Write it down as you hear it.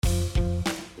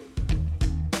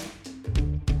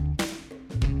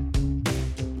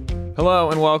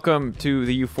Hello and welcome to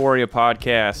the Euphoria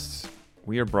podcast.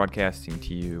 We are broadcasting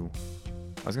to you.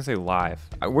 I was going to say live.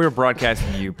 We're broadcasting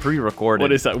to you pre-recorded.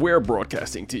 What is that? We're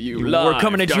broadcasting to you live. We're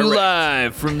coming at you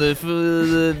live from the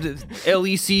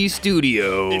LEC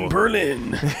studio. In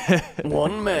Berlin.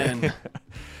 One man.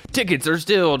 Tickets are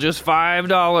still just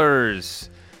 $5.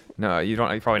 No, you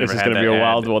don't. You probably never This is had going to be a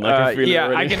wild one. I can feel it yeah,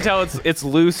 already. I can tell it's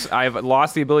loose. I've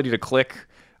lost the ability to click.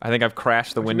 I think I've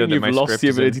crashed the window that my you've lost script the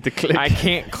is in. ability to click? I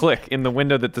can't click in the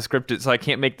window that the script is, so I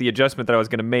can't make the adjustment that I was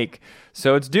going to make.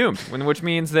 So it's doomed, which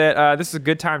means that this is a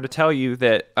good time to tell you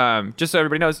that, just so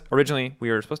everybody knows, originally we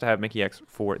were supposed to have Mickey X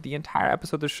for the entire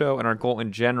episode of the show, and our goal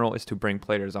in general is to bring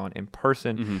players on in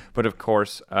person. Mm-hmm. But of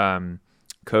course,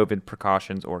 COVID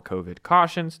precautions or COVID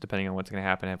cautions, depending on what's going to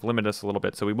happen, have limited us a little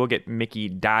bit. So we will get Mickey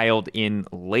dialed in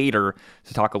later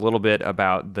to talk a little bit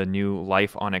about the new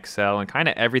life on Excel and kind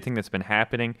of everything that's been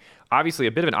happening. Obviously,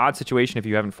 a bit of an odd situation if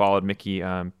you haven't followed. Mickey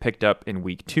picked up in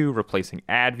week 2, replacing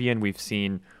Advian. We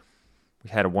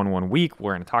had a 1-1 week.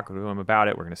 We're going to talk to him about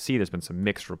it. We're going to see there's been some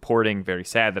mixed reporting. Very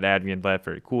sad that Advian left.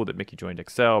 Very cool that Mickey joined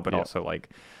Excel, but also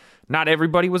not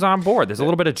everybody was on board. There's a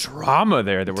little bit of drama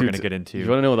there that we're going to get into. You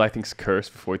want to know what I think's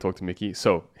cursed before we talk to Mickey?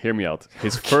 So, hear me out.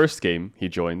 His first game he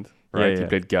joined, right? He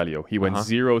played Galio. He went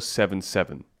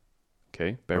 0-7-7.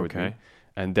 Okay, bear with me.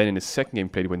 And then in his second game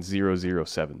played, he went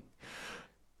 0-0-7.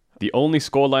 The only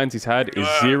score lines he's had is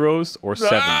zeros or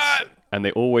sevens. And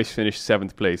they always finish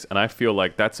 7th place. And I feel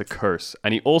like that's a curse.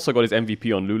 And he also got his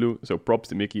MVP on Lulu. So props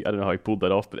to Mickey. I don't know how he pulled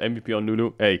that off, but MVP on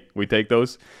Lulu. Hey, we take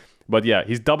those. But yeah,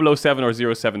 he's 007 or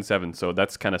 077, so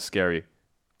that's kind of scary.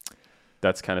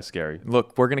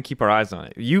 Look, we're going to keep our eyes on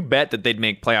it. You bet that they'd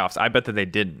make playoffs. I bet that they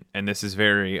didn't. And this is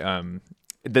very...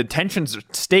 the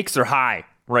stakes are high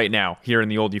right now here in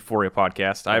the old Euphoria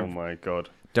podcast. Oh my God.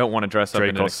 Don't want to dress up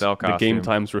in an Excel costume. The game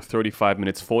times were 35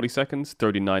 minutes, 40 seconds,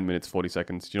 39 minutes, 40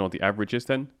 seconds. Do you know what the average is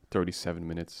then? 37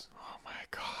 minutes. Oh my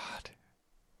God.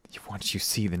 Once you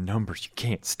see the numbers, you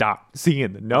can't stop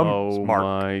seeing the numbers, Mark. Oh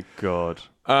my God.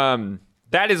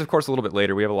 That is, of course, a little bit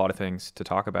later. We have a lot of things to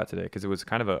talk about today because it was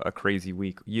kind of a crazy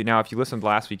week. Now, if you listened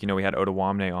last week, we had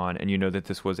Ottawamne on, and you know that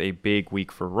this was a big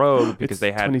week for Rogue because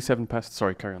they had 27 past.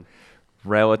 Sorry, carry on.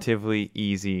 Relatively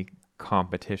easy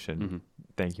competition. Mm-hmm.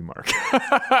 Thank you, Mark.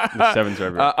 The sevens are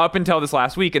everywhere. Up until this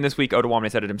last week, and this week,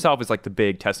 Ottawamne said it himself, is like the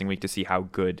big testing week to see how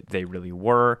good they really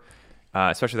were,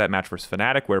 especially that match versus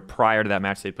Fnatic, where prior to that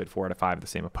match, they played 4 out of 5 of the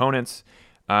same opponents.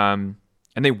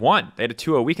 And they won. They had a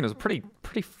 2-0 week, and it was a pretty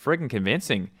friggin'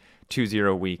 convincing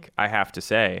 2-0 week, I have to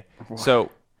say. Wow.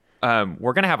 So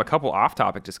we're going to have a couple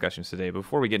off-topic discussions today. But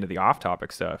before we get into the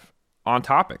off-topic stuff, on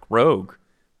topic, Rogue,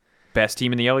 best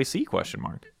team in the LEC, question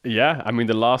mark. Yeah, I mean,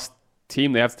 the last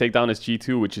team they have to take down is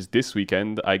G2, which is this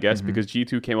weekend, I guess, because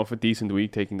G2 came off a decent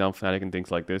week, taking down Fnatic and things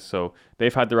like this. So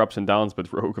they've had their ups and downs,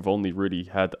 but Rogue have only really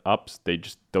had ups. They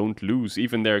just don't lose.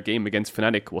 Even their game against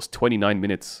Fnatic was 29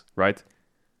 minutes, right?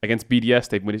 Against BDS,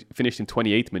 they finished in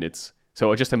 28 minutes.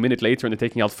 So just a minute later, and they're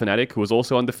taking out Fnatic, who was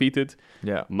also undefeated.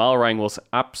 Yeah. Malrang was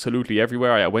absolutely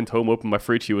everywhere. I went home, opened my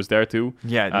fridge, he was there too.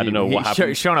 Yeah. I don't know what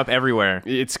happened. Showing up everywhere.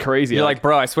 It's crazy. You're like,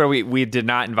 bro, I swear we did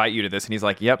not invite you to this. And he's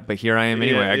like, yep, but here I am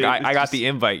anyway. Yeah, I got the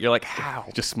invite. You're like, how?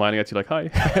 Just smiling at you like, hi.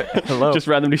 Hello. Just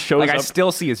randomly shows up. I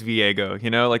still see his Viego,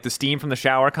 like the steam from the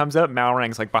shower comes up.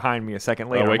 Malrang's like behind me a second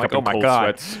later. I wake up in my cold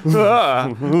God.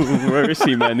 sweats. Where is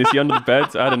he, man? Is he under the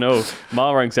bed? I don't know.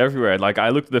 Malrang's everywhere. Like, I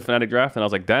looked at the Fnatic draft and I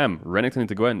was like, damn, Renekton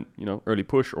into Gwen, early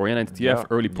push. Orianna into TF,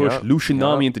 early push. Lucian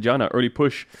Nami into Janna, early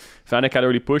push. Fnatic had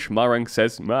early push. Malrang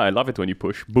says, I love it when you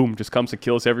push. Boom, just comes and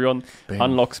kills everyone. Bam.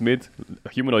 Unlocks mid.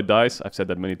 Humanoid dies. I've said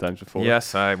that many times before.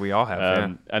 Yes, we all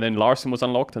have. And then Larson was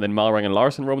unlocked, and then Malrang and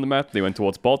Larson roamed the map. They went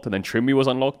towards bot, and then Trimmy was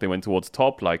unlocked. They went towards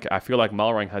top. Like, I feel like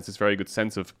Malrang has this very good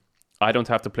sense of, I don't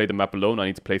have to play the map alone. I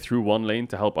need to play through one lane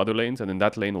to help other lanes, and then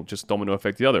that lane will just domino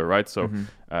affect the other, right? So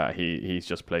he's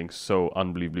just playing so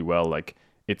unbelievably well. Like,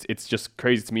 it's just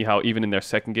crazy to me how even in their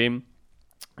second game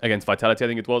against Vitality, I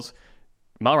think it was,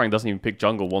 Malrang doesn't even pick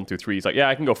jungle 1, 2, 3. He's like,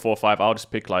 I can go 4-5. I'll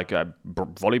just pick like a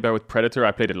Volibear with Predator.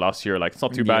 I played it last year. Like, it's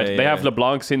not too bad. They have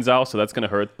LeBlanc, Xin Zhao, so that's going to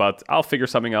hurt, but I'll figure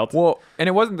something out. Well, and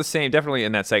it wasn't the same, definitely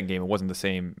in that second game, it wasn't the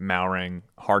same Malrang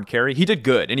hard carry. He did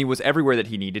good, and he was everywhere that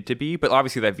he needed to be, but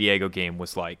obviously that Viego game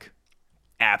was like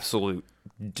absolute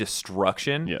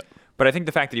destruction. Yeah. But I think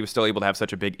the fact that he was still able to have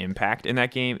such a big impact in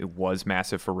that game, it was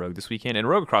massive for Rogue this weekend. And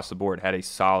Rogue across the board had a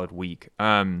solid week.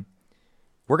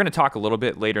 We're going to talk a little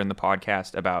bit later in the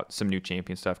podcast about some new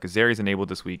champion stuff because Zeri's enabled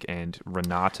this week and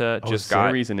Renata just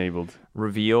got Zeri's enabled.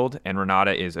 revealed, and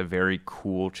Renata is a very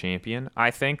cool champion,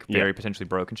 I think. Very potentially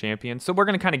broken champion. So we're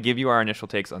going to kind of give you our initial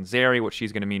takes on Zeri, what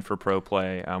she's going to mean for pro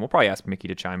play. We'll probably ask Mickey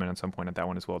to chime in on some point at that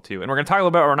one as well, too. And we're going to talk a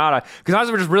little bit about Renata because I was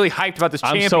just really hyped about this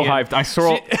champion. I'm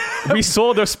so hyped. We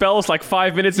saw their spells like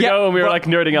 5 minutes ago, and we were like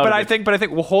nerding out. But I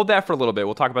think we'll hold that for a little bit.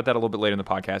 We'll talk about that a little bit later in the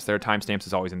podcast. There are timestamps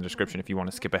as always in the description if you want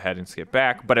to skip ahead and skip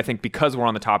back. But I think because we're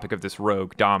on the topic of this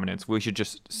rogue dominance, we should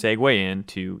just segue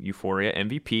into Euphoria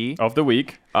MVP of the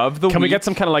week. Can we get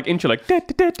some kind of like intro, like Euphoria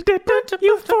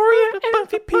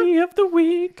MVP of the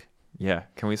week? Yeah.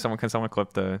 Can someone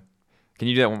clip the? Can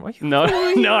you do that one? No,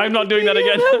 I'm not doing that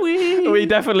again. We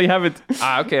definitely haven't.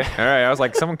 Okay. All right. I was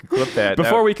like, someone can clip that.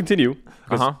 Before we continue,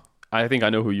 I think I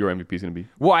know who your MVP is going to be.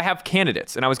 Well, I have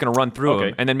candidates, and I was going to run through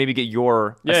them, and then maybe get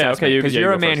your assessment. Okay. Because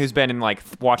you're a man first. who's been in like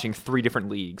watching 3 different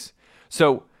leagues.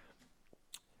 So,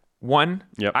 one,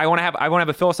 I want to have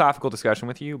a philosophical discussion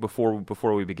with you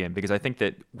before we begin, because I think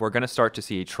that we're going to start to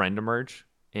see a trend emerge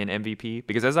in MVP.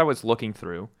 Because as I was looking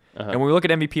through, and when we look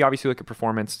at MVP, obviously we look at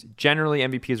performance. Generally,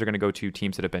 MVPs are going to go to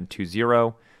teams that have been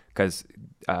 2-0, because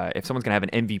if someone's going to have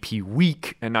an MVP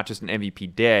week and not just an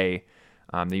MVP day,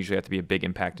 they usually have to be a big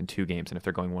impact in 2 games. And if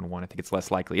they're going 1-1, I think it's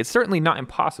less likely. It's certainly not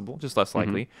impossible, just less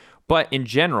likely. But in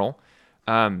general,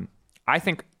 I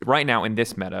think right now in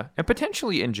this meta, and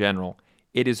potentially in general,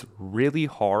 it is really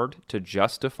hard to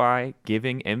justify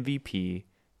giving MVP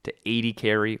to AD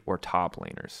carry or top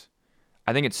laners.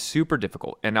 I think it's super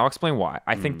difficult, and I'll explain why.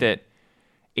 I think that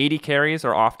AD carries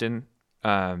are often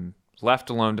left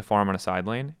alone to farm on a side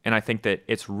lane, and I think that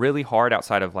it's really hard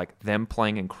outside of like them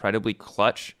playing incredibly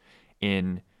clutch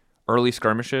in early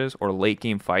skirmishes or late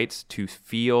game fights to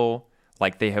feel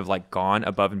like they have like gone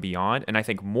above and beyond. And I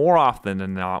think more often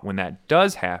than not, when that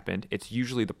does happen, it's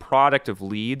usually the product of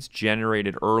leads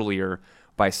generated earlier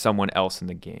by someone else in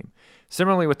the game.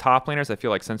 Similarly with top laners, I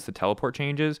feel like since the teleport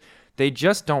changes, they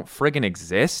just don't friggin'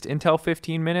 exist until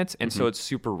 15 minutes, and so it's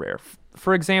super rare.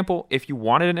 For example, if you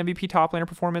wanted an MVP top laner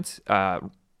performance,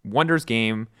 Wonder's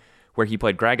game where he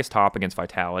played Gragas top against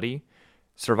Vitality,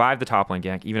 survived the top lane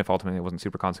gank, even if ultimately it wasn't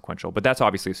super consequential. But that's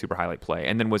obviously a super highlight play.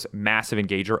 And then was massive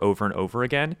engager over and over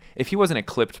again. If he wasn't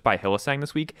eclipsed by Hylissang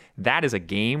this week, that is a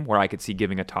game where I could see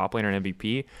giving a top laner an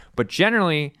MVP. But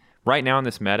generally, right now in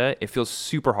this meta, it feels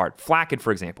super hard. Flakked,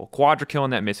 for example, quadra kill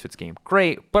in that Misfits game.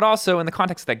 Great. But also in the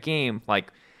context of that game,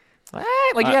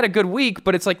 he had a good week,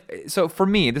 but it's like, so for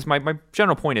me, this my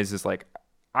general point is like,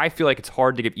 I feel like it's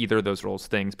hard to give either of those roles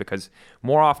things because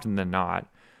more often than not,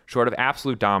 short of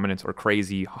absolute dominance or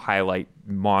crazy highlight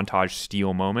montage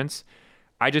steal moments,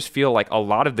 I just feel like a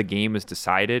lot of the game is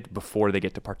decided before they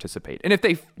get to participate. And if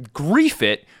they grief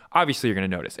it, obviously you're going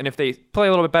to notice. And if they play a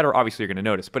little bit better, obviously you're going to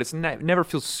notice. But it never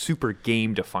feels super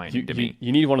game defining to me.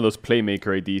 You need one of those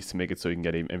playmaker ADs to make it so you can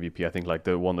get MVP. I think like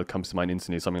the one that comes to mind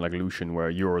instantly is something like Lucian, where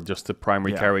you're just the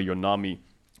primary carry, your Nami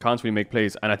can't really make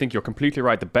plays. And I think you're completely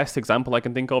right. The best example I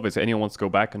can think of is anyone wants to go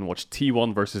back and watch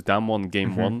T1 versus Damwon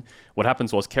game 1. What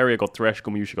happens was Keria got Thresh,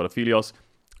 Gumayusi got Aphelios.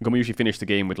 Gumayusi finished the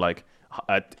game with like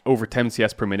over 10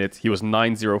 CS per minute. He was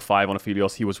 9-0-5 on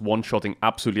Aphelios. He was one-shotting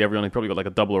absolutely everyone. He probably got like a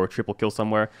double or a triple kill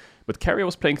somewhere. But Keria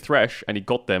was playing Thresh, and he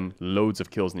got them loads of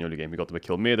kills in the early game. He got them a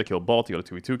kill mid, a kill bot, he got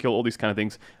a 2v2 kill, all these kind of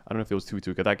things. I don't know if it was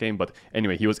 2v2 at that game, but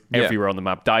anyway, he was everywhere on the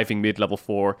map, diving mid, level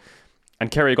 4. And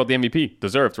Keria got the MVP,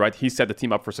 deserved, right? He set the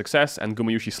team up for success, and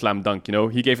Gumayusi slam dunk, you know?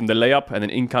 He gave him the layup, and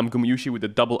then in-cam Gumayusi with the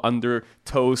double under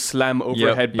toe slam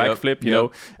overhead backflip, you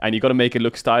know? And you got to make it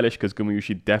look stylish, because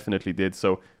Gumayusi definitely did.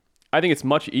 So I think it's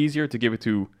much easier to give it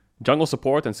to jungle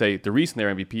support and say the reason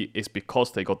they're MVP is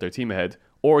because they got their team ahead,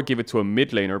 or give it to a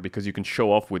mid laner because you can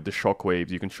show off with the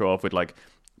shockwaves, you can show off with like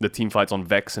the team fights on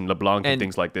Vex and LeBlanc and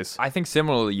things like this. I think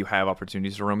similarly, you have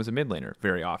opportunities to roam as a mid laner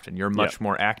very often. You're much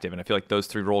more active, and I feel like those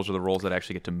 3 roles are the roles that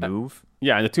actually get to move.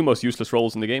 Yeah, and the 2 most useless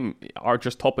roles in the game are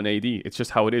just top and AD. It's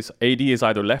just how it is. AD is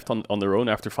either left on their own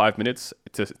after 5 minutes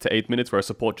to 8 minutes, where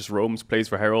support just roams, plays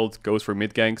for Herald, goes for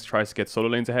mid ganks, tries to get solo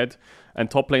lanes ahead. And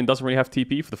top lane doesn't really have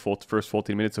TP for the first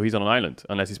 14 minutes, so he's on an island,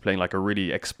 unless he's playing like a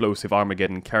really explosive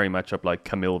Armageddon carry matchup like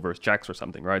Camille versus Jax or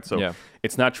something, right? So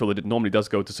it's natural that it normally does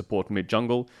go to support mid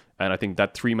jungle, and I think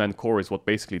that 3-man core is what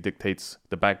basically dictates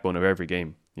the backbone of every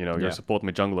game. You know, your support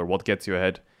mid jungler, what gets you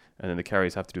ahead, and then the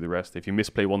carries have to do the rest. If you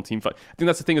misplay one team fight, I think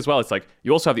that's the thing as well. It's like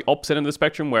you also have the opposite end of the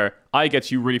spectrum where I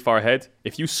get you really far ahead.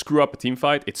 If you screw up a team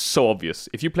fight, it's so obvious.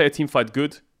 If you play a team fight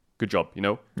good job, you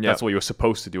know? That's what you're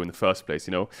supposed to do in the first place,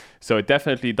 you know? So it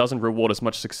definitely doesn't reward as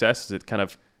much success as it kind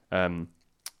of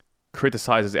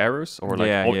criticizes errors or like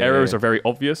errors are very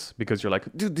obvious because you're like,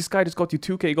 dude, this guy just got you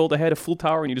 2k gold ahead, a full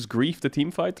tower, and you just grief the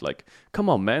team fight. Like, come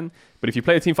on, man. But if you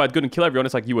play a team fight good and kill everyone,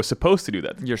 it's like you were supposed to do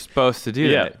that. You're supposed to do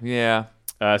that. Yeah.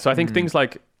 So I think things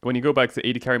like when you go back to the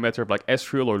AD carry meta of like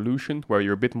Ezreal or Lucian, where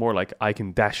you're a bit more like I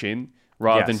can dash in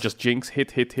rather than just Jinx,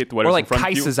 hit, whatever. Or like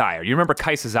Kai'Sa Xayah. You remember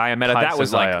Kai'Sa Xayah meta? That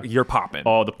was like, you're popping.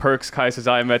 Oh, the perks Kai'Sa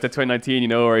Xayah meta 2019,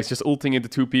 where it's just ulting into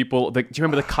two people. Do you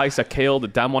remember the Kai'Sa Kayle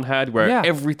that Damwon had, where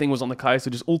everything was on the Kai'Sa,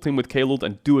 just ult him with Kayle ult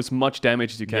and do as much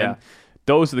damage as you can? Yeah.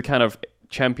 Those are the kind of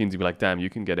champions you'd be like, damn, you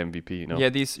can get MVP, Yeah,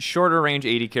 these shorter range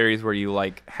AD carries where you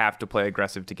like have to play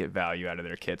aggressive to get value out of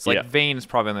their kits. Like Vayne is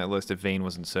probably on that list if Vayne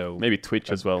wasn't so... Maybe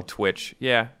Twitch as well. Twitch,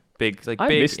 yeah. Big I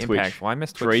miss impact. Twitch. Well, I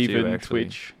miss Twitch Draven, too, actually.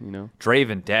 Twitch,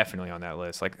 Draven definitely on that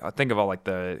list. Like, I think of all like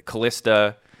the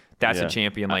Kalista. That's a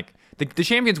champion. Like the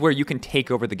champions where you can take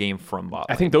over the game from bot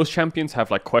lane. I think those champions have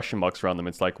like question marks around them.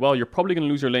 It's like, well, you're probably going to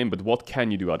lose your lane, but what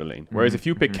can you do out of lane? Whereas if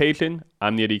you pick Caitlyn,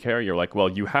 I'm the AD carry, you're like, well,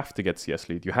 you have to get CS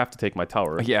lead. You have to take my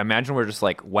tower. Yeah, imagine we're just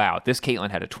like, wow, this Caitlyn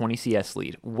had a 20 CS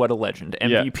lead. What a legend.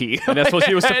 MVP. Yeah. And that's what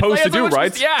she was supposed to do,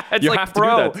 right? It's you like, have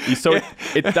bro. to do that. So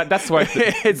that's why...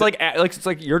 it's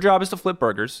like your job is to flip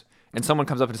burgers. And someone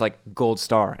comes up and it's like gold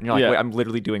star, and you're like, wait, I'm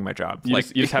literally doing my job. You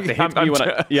just have to hit me when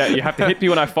you have to hit me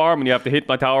when I farm, and you have to hit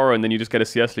my tower, and then you just get a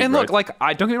CS lead. And look, like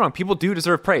don't get me wrong, people do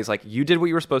deserve praise. Like you did what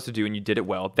you were supposed to do, and you did it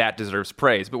well. That deserves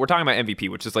praise. But we're talking about MVP,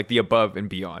 which is like the above and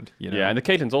beyond. Yeah, and the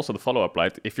Caitlyn's also the follow up,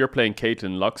 right? If you're playing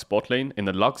Caitlyn Lux bot lane, and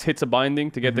the Lux hits a binding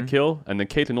to get the kill, and then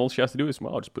Caitlyn all she has to do is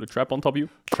I'll just put a trap on top of you.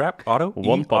 Trap auto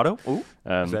one auto. Ooh,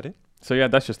 is that it? So yeah,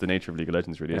 that's just the nature of League of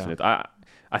Legends, really, isn't it?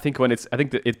 I think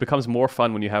that it becomes more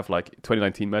fun when you have like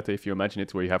 2019 meta, if you imagine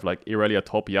it, where you have like Irelia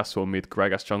top, Yasuo mid,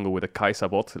 Gragas jungle with a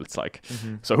Kai'Sa bot. It's like,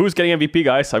 so who's getting MVP,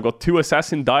 guys? I've got 2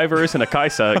 assassin divers and a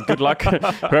Kai'Sa. Good luck.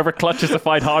 Whoever clutches the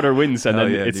fight harder wins, and then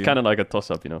it's kind of like a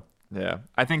toss-up, Yeah,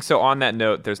 I think so. On that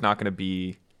note, there's not going to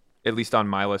be, at least on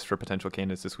my list for potential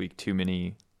candidates this week, too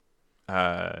many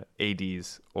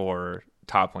ADs or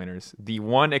top laners. The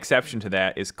one exception to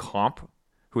that is Comp,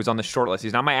 who was on the short list.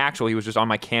 He's not my actual, he was just on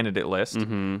my candidate list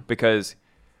because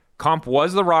Comp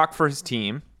was the rock for his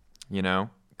team.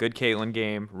 Good Caitlyn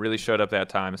game, really showed up that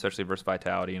time, especially versus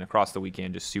Vitality, and across the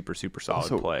weekend, just super, super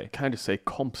solid play. Kind of say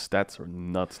Comp stats are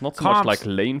nuts. Not so much like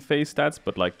lane phase stats,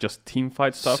 but like just team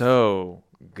fight stuff. So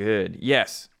good.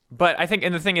 Yes. But I think,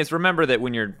 and the thing is, remember that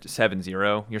when you're 7-0,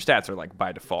 your stats are like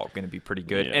by default going to be pretty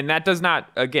good. Yeah. And that does not,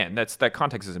 again, that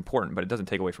context is important, but it doesn't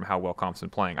take away from how well Comp's been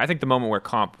playing. I think the moment where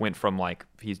Comp went from like,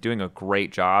 he's doing a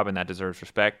great job and that deserves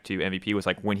respect to MVP was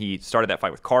like when he started that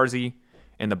fight with Carzzy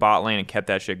in the bot lane and kept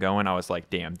that shit going. I was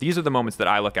like, damn, these are the moments that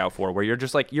I look out for where you're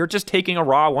just taking a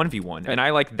raw 1v1. And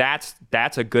I like, that's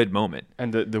a good moment.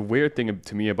 And the weird thing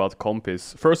to me about Comp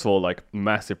is, first of all, like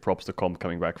massive props to Comp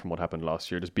coming back from what happened last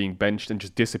year, just being benched and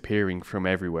just disappearing from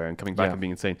everywhere and coming back and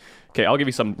being insane. Okay, I'll give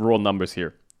you some raw numbers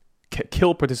here.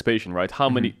 Kill participation, right? How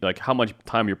many, like how much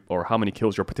time or how many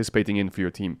kills you're participating in for your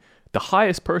team. The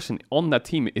highest person on that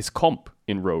team is Comp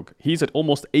in Rogue. He's at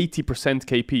almost 80%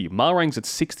 KP. Malrang's at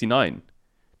 69.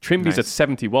 Trimby's at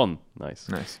 71. Nice.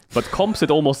 But Comp's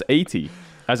at almost 80.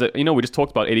 As we just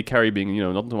talked about AD carry being,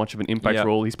 not much of an impact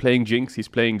role. He's playing Jinx, he's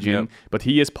playing Jhin, but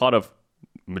he is part of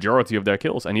majority of their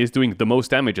kills, and he is doing the most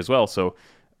damage as well. So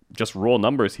just raw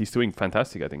numbers, he's doing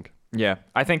fantastic, I think. Yeah,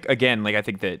 I think again, like I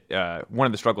think that one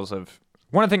of the struggles of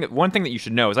one thing that you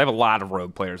should know is I have a lot of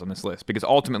Rogue players on this list because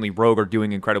ultimately Rogue are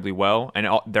doing incredibly well, and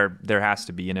there has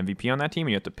to be an MVP on that team,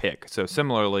 and you have to pick. So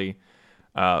similarly.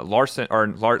 Let's do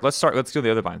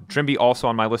the other line. Trimby also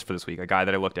on my list for this week, a guy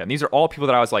that I looked at. And these are all people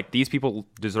that I was like, these people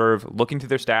deserve looking through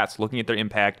their stats, looking at their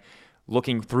impact,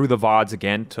 looking through the VODs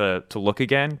again to look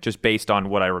again, just based on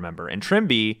what I remember. And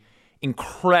Trimby,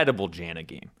 incredible Janna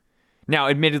game. Now,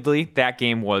 admittedly, that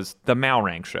game was the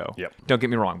Malrang show. Yep. Don't get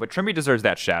me wrong, but Trimby deserves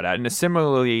that shout out. And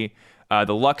similarly,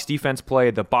 the Lux defense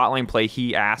play, the bot lane play,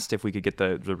 he asked if we could get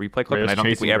the replay clip, and I don't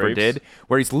think we ever did,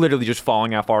 where he's literally just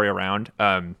falling off Ahri around.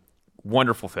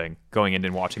 Wonderful thing going in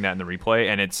and watching that in the replay,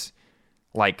 and it's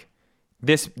like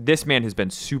this man has been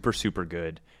super, super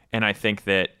good, and I think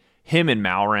that him and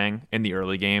Malrang in the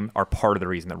early game are part of the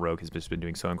reason that Rogue has just been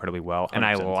doing so incredibly well. 100%. And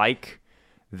I like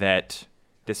that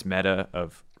this meta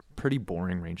of pretty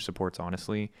boring range supports,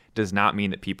 honestly, does not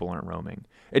mean that people aren't roaming.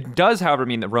 It does, however,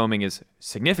 mean that roaming is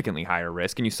significantly higher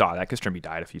risk, and you saw that because Trimby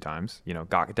died a few times.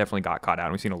 Definitely got caught out,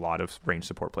 and we've seen a lot of range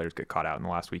support players get caught out in the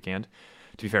last weekend.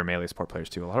 To be fair, melee support players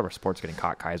too. A lot of our supports getting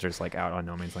caught. Kaiser's like out on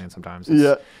no man's land sometimes.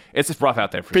 It's just rough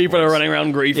out there for people sports. Are running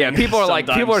around griefing. Yeah,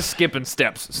 people are skipping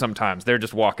steps sometimes. They're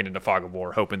just walking into fog of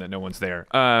war, hoping that no one's there.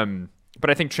 But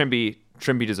I think Trimby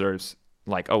deserves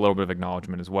like a little bit of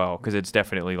acknowledgement as well, because it's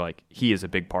definitely like he is a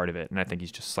big part of it, and I think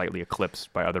he's just slightly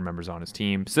eclipsed by other members on his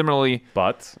team. Similarly,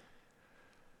 But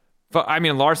I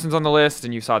mean, Larson's on the list,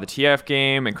 and you saw the TF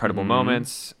game, incredible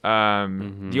moments.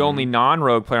 The only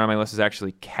non-rogue player on my list is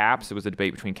actually Caps. It was a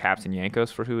debate between Caps and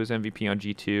Yankos for who is MVP on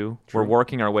G2. True. We're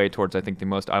working our way towards, I think, the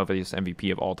most obvious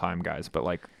MVP of all time, guys. But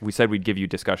like we said, we'd give you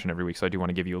discussion every week, so I do want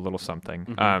to give you a little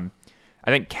something. I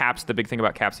think Caps, the big thing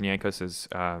about Caps and Yankos is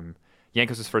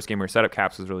Yankos' first game where set up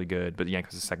Caps was really good, but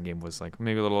Yankos' second game was like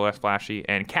maybe a little less flashy.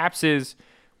 And Caps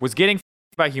was getting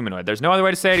by Humanoid. There's no other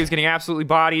way to say it. He was getting absolutely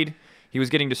bodied. He was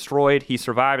getting destroyed. He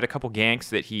survived a couple ganks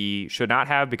that he should not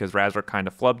have because Razork kind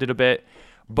of flubbed it a bit.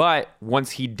 But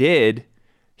once he did,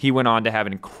 he went on to have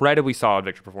an incredibly solid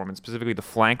Victor performance. Specifically, the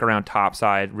flank around top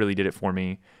side really did it for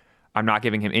me. I'm not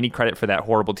giving him any credit for that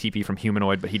horrible TP from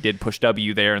Humanoid, but he did push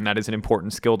W there, and that is an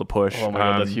important skill to push. oh my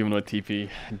god, that Humanoid TP.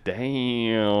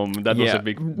 Damn. That was a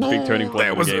big turning point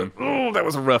in the game. That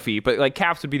was a roughie. But like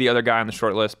Caps would be the other guy on the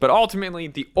short list. But ultimately,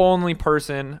 the only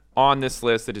person on this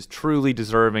list that is truly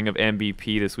deserving of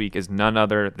MVP this week is none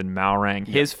other than Malrang.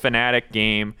 His Fnatic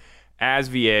game as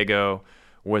Viego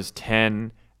was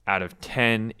 10 out of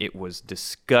 10. It was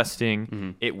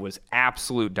disgusting. It was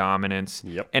absolute dominance.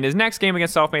 Yep. And his next game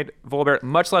against Selfmade Volibear,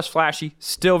 much less flashy,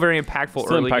 still very impactful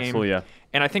Still early impactful, game. yeah.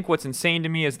 And I think what's insane to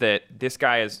me is that this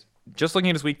guy is, just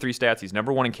looking at his week 3 stats, he's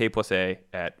number 1 in K plus A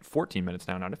at 14 minutes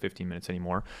now, not at 15 minutes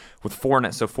anymore, with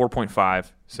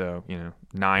 4.5, so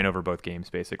 9 over both games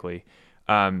basically.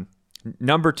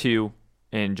 Number 2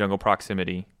 in jungle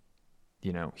proximity,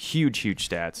 huge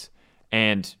stats,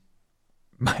 and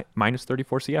minus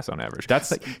 34 CS on average.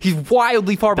 That's like, he's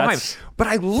wildly far behind, but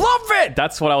I love it.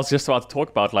 That's what I was just about to talk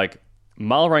about. Like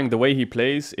Malrang, the way he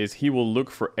plays is he will look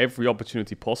for every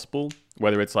opportunity possible.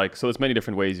 Whether it's like, so there's many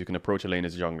different ways you can approach a lane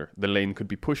as a jungler. The lane could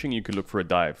be pushing, you could look for a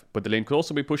dive. But the lane could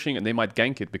also be pushing and they might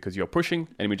gank it because you're pushing,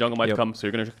 enemy jungle might come, so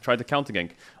you're going to try to counter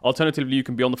gank. Alternatively, you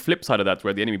can be on the flip side of that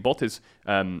where the enemy bot is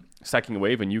stacking a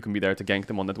wave and you can be there to gank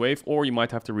them on that wave. Or you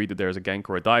might have to read that there's a gank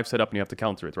or a dive set up and you have to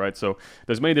counter it, right? So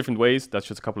there's many different ways. That's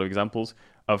just a couple of examples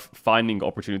of finding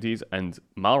opportunities. And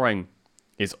Malrang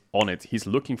is on it. He's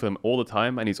looking for them all the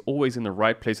time, and he's always in the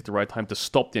right place at the right time to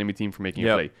stop the enemy team from making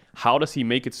a play. How does he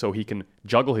make it so he can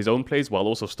juggle his own plays while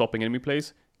also stopping enemy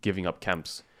plays? Giving up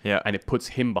camps. Yeah. And it puts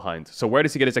him behind. So where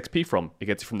does he get his XP from? He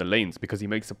gets it from the lanes because he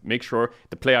makes sure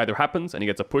the play either happens and he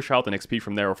gets a push out and XP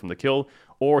from there or from the kill,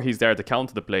 or he's there to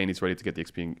counter the play and he's ready to get the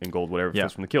XP in gold, whatever it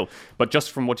is from the kill. But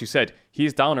just from what you said,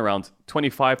 he's down around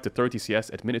 25 to 30 CS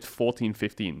at minute 14,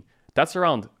 15. That's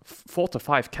around 4 to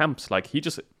 5 camps. Like he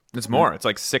just... It's more. It's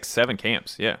like 6-7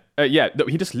 camps. Yeah. No,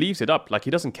 he just leaves it up. Like,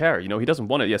 he doesn't care. He doesn't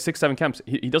want it. 6-7 camps.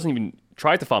 He doesn't even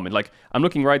try to farm it. Like, I'm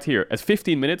looking right here. At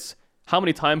 15 minutes, how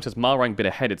many times has Malrang been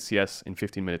ahead at CS in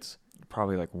 15 minutes?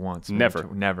 Probably like once. Never.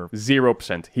 Never.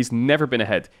 0%. He's never been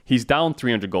ahead. He's down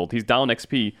 300 gold. He's down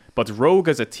XP. But Rogue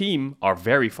as a team are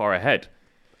very far ahead.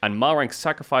 And Malrang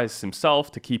sacrifices himself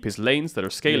to keep his lanes that are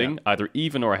scaling either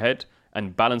even or ahead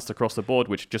and balanced across the board,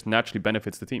 which just naturally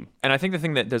benefits the team. And I think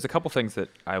there's a couple things that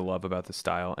I love about this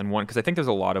style. And one, because I think there's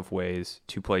a lot of ways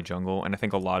to play jungle. And I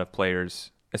think a lot of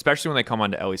players, especially when they come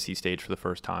onto LEC stage for the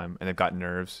first time and they've got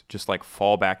nerves, just like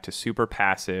fall back to super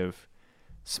passive,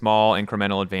 small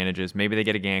incremental advantages. Maybe they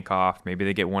get a gank off. Maybe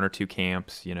they get 1 or 2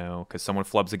 camps, because someone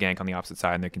flubs a gank on the opposite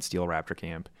side and they can steal a Raptor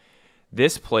camp.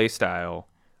 This play style,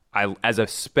 as a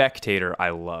spectator, I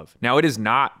love. Now, it is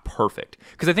not perfect,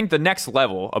 because I think the next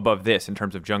level above this in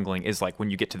terms of jungling is like when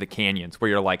you get to the canyons, where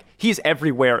you're like, he's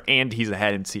everywhere and he's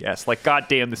ahead in CS. Like,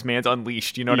 goddamn, this man's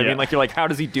unleashed. You know what I mean? Like, you're like, how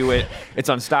does he do it? It's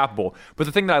unstoppable. But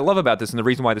the thing that I love about this, and the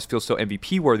reason why this feels so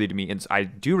MVP worthy to me, and I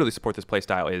do really support this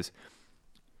playstyle, is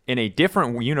in a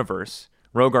different universe,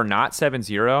 Rogue are not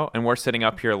 7-0, and we're sitting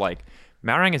up here like,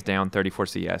 Malrang is down 34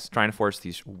 CS, trying to force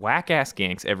these whack-ass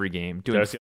ganks every game, doing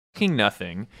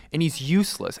nothing, and he's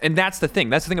useless. And that's the thing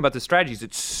about this strategy, is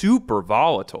it's super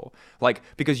volatile, like,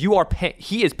 because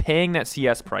he is paying that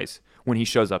CS price when he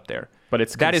shows up there, but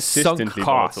that is sunk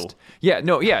cost.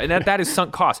 Volatile. And that is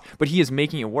sunk cost, but he is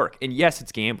making it work. And yes,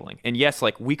 it's gambling, and yes,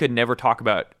 like, we could never talk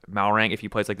about Malrang if he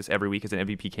plays like this every week as an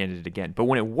MVP candidate again, but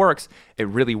when it works, it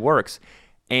really works,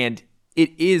 and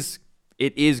it is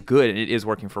good, and it is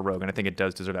working for Rogue, and I think it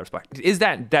does deserve that respect. Is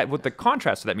that what the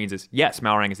contrast to that means is, yes,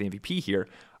 Malrang is the MVP here.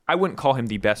 I wouldn't call him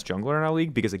the best jungler in our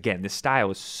league because, again, this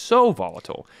style is so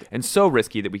volatile and so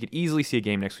risky that we could easily see a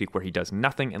game next week where he does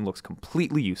nothing and looks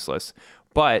completely useless.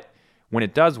 But when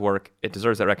it does work, it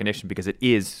deserves that recognition because it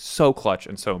is so clutch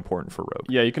and so important for Rogue.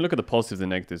 Yeah, you can look at the positives and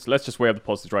negatives. Let's just weigh up the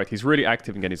positives, right? He's really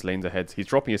active in getting his lanes ahead. He's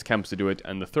dropping his camps to do it.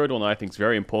 And the third one I think is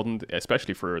very important,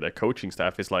 especially for their coaching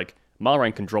staff, is like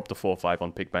Malrang can drop the 4-5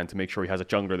 on pick ban to make sure he has a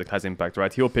jungler that has impact,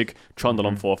 right? He'll pick Trundle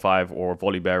on 4-5 or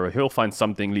Volibear. He'll find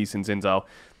something, Lee Sin, Xin Zhao.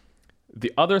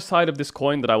 The other side of this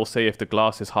coin that I will say if the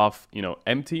glass is half,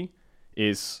 empty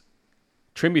is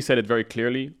Trimby said it very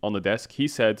clearly on the desk. He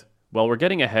said, well, we're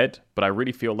getting ahead, but I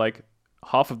really feel like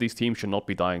half of these teams should not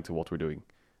be dying to what we're doing.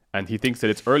 And he thinks that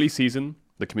it's early season,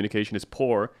 the communication is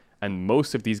poor, and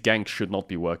most of these ganks should not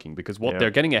be working because what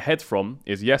they're getting ahead from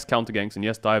is, yes, counter ganks and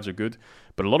yes, dives are good,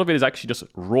 but a lot of it is actually just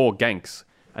raw ganks.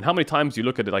 And how many times do you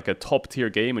look at it like a top tier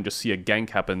game and just see a gank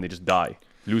happen and they just die,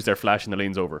 lose their flash and the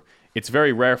lane's over? It's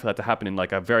very rare for that to happen in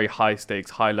like a very high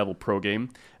stakes, high level pro game,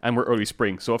 and we're early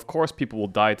spring. So of course people will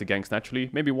die to ganks naturally,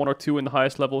 maybe 1 or 2 in the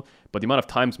highest level, but the amount of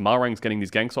times Malrang's getting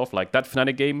these ganks off, like that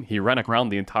Fnatic game, he ran around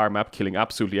the entire map killing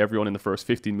absolutely everyone in the first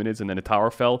 15 minutes and then the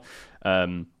tower fell.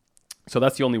 So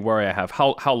that's the only worry I have.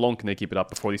 How long can they keep it up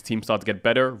before these teams start to get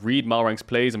better, read Malrang's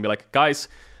plays and be like, guys,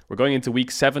 we're going into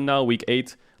week 7 now, week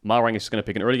 8. Malrang is just going to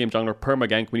pick an early game jungler, perma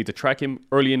gank. We need to track him,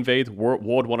 early invade,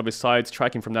 ward one of his sides,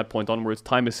 track him from that point onwards,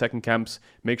 time his second camps,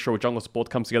 make sure jungle support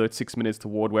comes together at 6 minutes to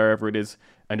ward wherever it is,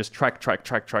 and just track to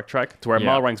where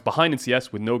Malrang's behind in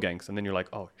CS with no ganks. And then you're like,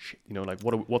 oh shit,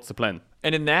 what's the plan?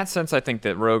 And in that sense, I think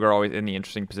that Rogue are always in the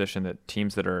interesting position that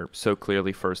teams that are so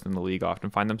clearly first in the league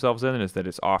often find themselves in, is that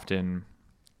it's often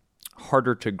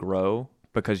harder to grow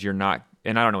because you're not,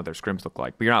 and I don't know what their scrims look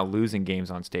like, but you're not losing games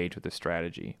on stage with this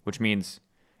strategy, which means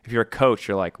if you're a coach,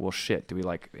 you're like, well, shit, do we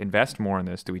invest more in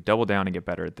this? Do we double down and get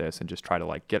better at this and just try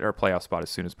to get our playoff spot as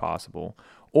soon as possible?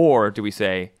 Or do we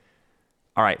say,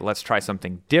 all right, let's try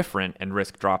something different and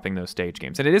risk dropping those stage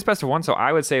games? And it is best of one. So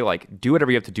I would say do whatever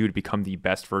you have to do to become the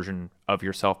best version of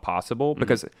yourself possible.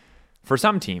 Because for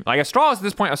some team, like Astralis at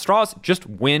this point, Astralis just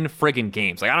win friggin'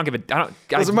 games. Like I don't give a,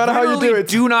 doesn't matter how you do it.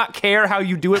 Do not care how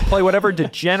you do it. Play whatever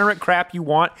degenerate crap you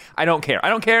want. I don't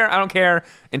care.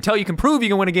 Until you can prove you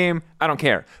can win a game, I don't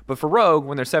care. But for Rogue,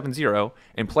 when they're 7-0,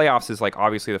 and playoffs is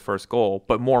obviously the first goal,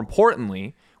 but more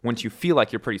importantly, once you feel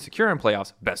like you're pretty secure in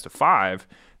playoffs, best of 5,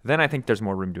 then I think there's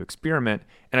more room to experiment.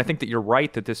 And I think that you're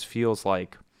right that this feels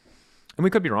like, and we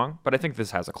could be wrong, but I think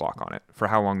this has a clock on it for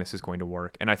how long this is going to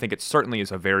work. And I think it certainly is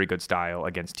a very good style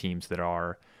against teams that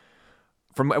are,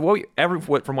 from what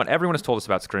everyone has told us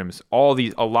about scrims,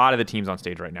 a lot of the teams on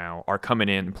stage right now are coming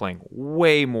in and playing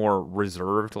way more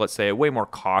reserved, let's say, way more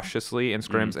cautiously in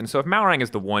scrims. And so if Malrang is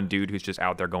the one dude who's just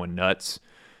out there going nuts,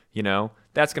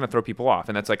 that's going to throw people off.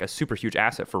 And that's a super huge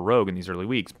asset for Rogue in these early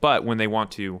weeks. But when they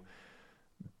want to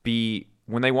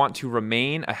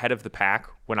remain ahead of the pack,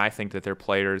 when I think that their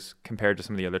players, compared to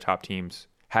some of the other top teams,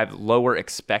 have lower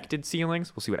expected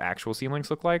ceilings, we'll see what actual ceilings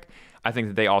look like, I think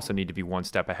that they also need to be one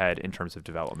step ahead in terms of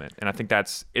development. And I think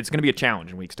it's going to be a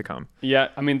challenge in weeks to come. Yeah,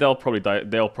 I mean, they'll probably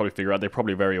figure out, they're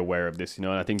probably very aware of this, and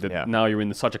I think that now you're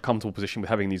in such a comfortable position with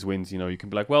having these wins, you can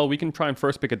be like, well, we can try and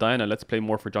first pick a Diana, let's play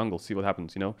more for jungle, see what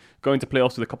happens, Going to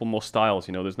playoffs with a couple more styles,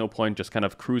 there's no point just kind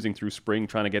of cruising through spring,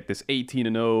 trying to get this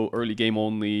 18-0, early game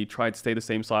only, try to stay the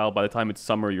same style. By the time it's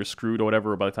summer, you're screwed or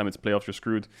whatever, or by the time it's playoffs, you're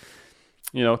screwed.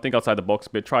 Think outside the box a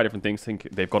bit, try different things. Think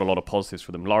they've got a lot of positives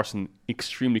for them. Larson,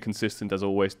 extremely consistent as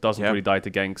always, doesn't really die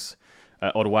to ganks.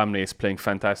 Odoamne is playing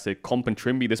fantastic. Comp and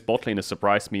Trimby, this bot lane has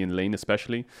surprised me in lane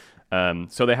especially.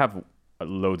 So they have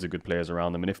loads of good players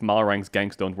around them. And if Malrang's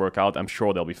ganks don't work out, I'm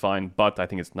sure they'll be fine. But I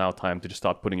think it's now time to just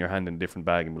start putting your hand in a different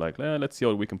bag and be like, let's see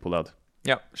what we can pull out.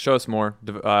 Yeah, show us more.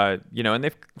 And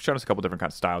they've shown us a couple different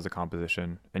kinds of styles of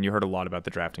composition. And you heard a lot about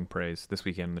the drafting praise this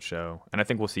weekend in the show. And I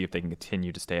think we'll see if they can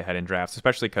continue to stay ahead in drafts,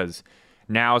 especially because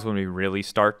now is when we really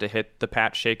start to hit the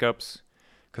patch shakeups.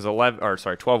 Because 12-1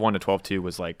 to 12-2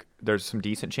 was there's some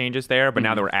decent changes there, but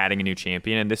now that we're adding a new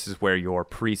champion, and this is where your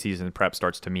preseason prep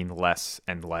starts to mean less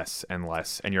and less and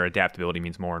less, and your adaptability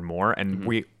means more and more. And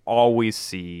we always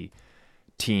see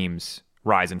teams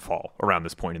rise and fall around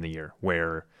this point in the year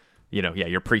where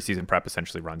your preseason prep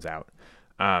essentially runs out.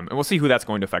 And we'll see who that's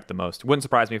going to affect the most. Wouldn't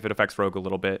surprise me if it affects Rogue a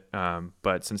little bit.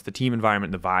 But since the team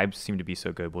environment and the vibes seem to be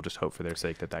so good, we'll just hope for their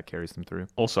sake that carries them through.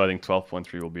 Also, I think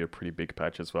 12.3 will be a pretty big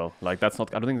patch as well. I don't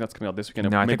think that's coming out this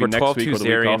weekend. No, I think we're next week or the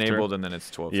Zeri week after. enabled, and then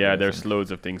it's 12. Yeah, there's loads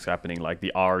of things happening, like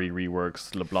the Ari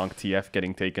reworks, LeBlanc TF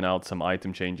getting taken out, some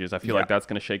item changes. I feel like that's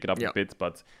going to shake it up a bit.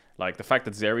 But the fact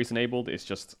that Zeri's enabled is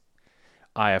just,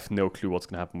 I have no clue what's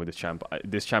going to happen with this champ.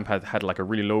 This champ had a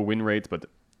really low win rate, but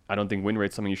I don't think win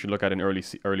rate's something you should look at in early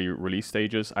release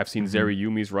stages. I've seen Zeri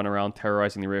Yumis run around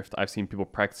terrorizing the Rift. I've seen people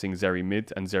practicing Zeri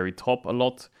mid and Zeri top a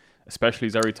lot, especially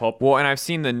Zeri top. Well, and I've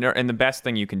seen the best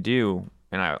thing you can do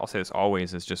and I'll say this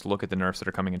always, is just look at the nerfs that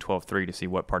are coming in 12.3 to see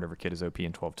what part of her kit is OP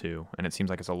in 12.2. And it seems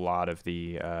like it's a lot of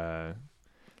the... it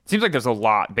seems like there's a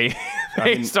lot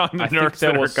based on the nerfs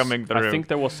that are coming through. I think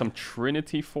there was some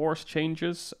Trinity Force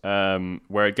changes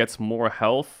where it gets more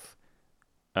health,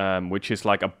 which is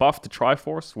like a buff to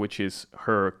Triforce, which is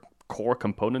her core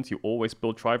component. You always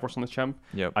build Triforce on this champ.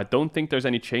 Yep. I don't think there's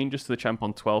any changes to the champ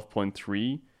on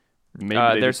 12.3.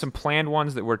 Maybe there's some planned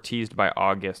ones that were teased by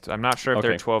August. I'm not sure if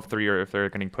they're 12.3 or if they're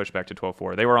getting pushed back to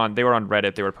 12.4. They were on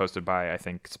Reddit. They were posted by, I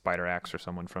think, Spider Axe or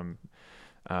someone from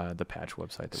the patch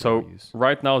website that we use.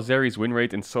 Right now, Zeri's win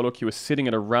rate in solo queue is sitting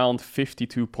at around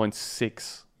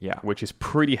 52.6. Yeah. Which is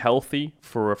pretty healthy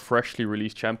for a freshly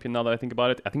released champion now that I think about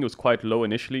it. I think it was quite low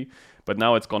initially, but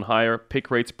now it's gone higher.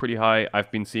 Pick rate's pretty high. I've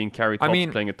been seeing carry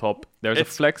tops playing a top. There's a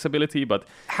flexibility, but...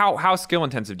 How skill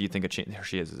intensive do you think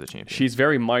she is as a champion? She's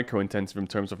very micro intensive in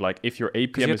terms of like if your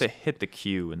APM you have to hit the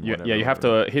Q and whatever. Yeah, you have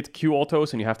to hit Q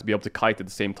autos and you have to be able to kite at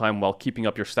the same time while keeping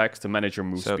up your stacks to manage your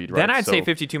move speed, right? Then I'd say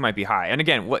 52 might be high. And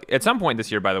again, at some point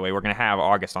this year, by the way, we're going to have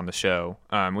August on the show.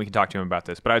 We can talk to him about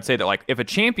this. But I would say that like if a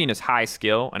champion is high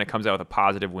skill and it comes out with a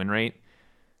positive win rate,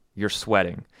 you're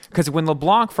sweating. Because when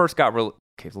LeBlanc first got...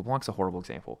 Okay, LeBlanc's a horrible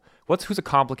example. Who's a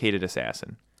complicated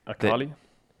assassin? Akali?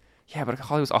 Yeah, but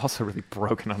Akali was also really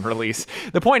broken on release.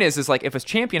 The point is like if a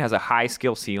champion has a high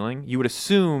skill ceiling, you would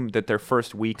assume that their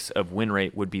first weeks of win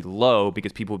rate would be low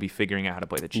because people would be figuring out how to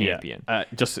play the champion. Yeah.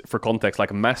 Just for context,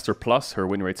 like Master Plus, her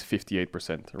win rate's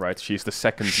 58%, right? She's the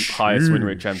second highest win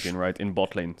rate champion, right? In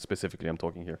bot lane specifically, I'm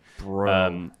talking here.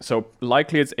 Bro. So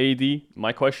likely it's AD.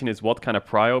 My question is what kind of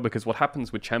prio? Because what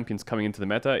happens with champions coming into the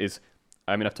meta is,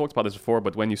 I mean, I've talked about this before,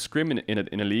 but when you scrim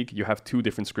in a league, you have two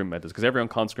different scrim metas because everyone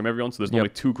can't scrim everyone. So there's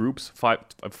normally two groups,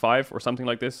 five or something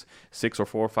like this, 6 or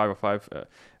 4, 5 or 5,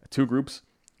 two groups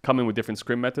come in with different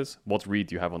scrim metas. What read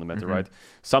do you have on the meta, right?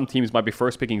 Some teams might be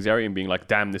first picking Zeri and being like,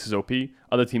 damn, this is OP.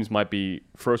 Other teams might be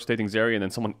first rotating Zeri and then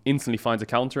someone instantly finds a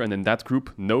counter and then that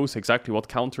group knows exactly what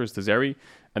counters the Zeri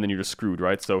and then you're just screwed,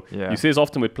 right? So you see this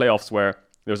often with playoffs where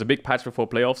there was a big patch before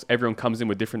playoffs. Everyone comes in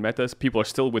with different metas. People are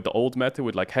still with the old meta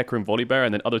with like Hecker and Volibear,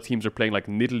 and then other teams are playing like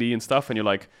Nidalee and stuff. And you're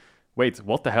like, wait,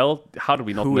 what the hell? How did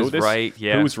we not know this? Who's right?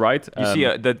 Yeah. Who's right? You see,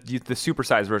 the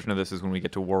supersized version of this is when we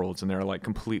get to Worlds, and there are like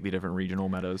completely different regional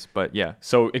metas. But yeah.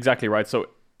 So exactly right. So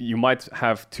you might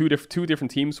have two different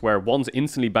teams where one's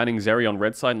instantly banning Zeri on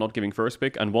red side, not giving first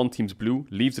pick, and one team's blue,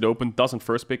 leaves it open, doesn't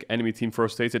first pick, enemy team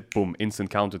first takes it, boom,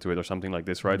 instant counter to it or something like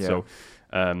this, right? Yeah.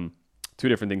 So two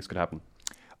different things could happen.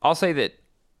 I'll say that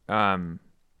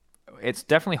it's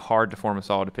definitely hard to form a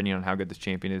solid opinion on how good this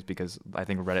champion is because I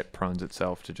think Reddit prones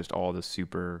itself to just all the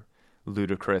super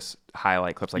ludicrous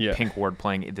highlight clips, like Pink Ward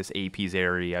playing this AP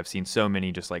Zeri. I've seen so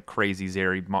many just like crazy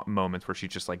Zeri moments where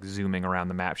she's just like zooming around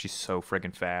the map. She's so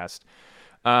friggin' fast.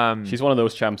 She's one of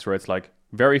those champs where it's like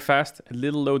very fast, a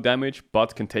little low damage,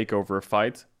 but can take over a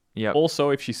fight. Yeah. Also,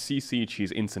 if she's CC'd,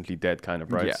 she's instantly dead, kind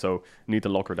of, right? Yeah. So need to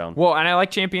lock her down. Well, and I like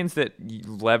champions that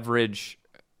leverage...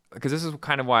 Because this is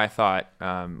kind of why I thought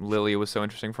Lilia was so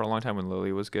interesting for a long time when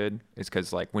Lilia was good. It's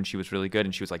because like when she was really good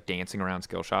and she was like dancing around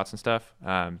skill shots and stuff,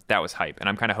 that was hype. And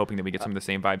I'm kind of hoping that we get some of the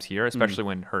same vibes here, especially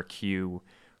when her Q,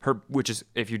 which is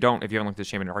if you haven't looked at this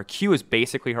champion, her Q is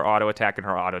basically her auto attack, and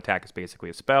her auto attack is basically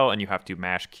a spell, and you have to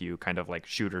mash Q kind of like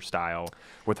shooter style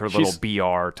with her little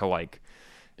BR to like.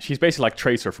 She's basically like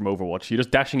Tracer from Overwatch. You're just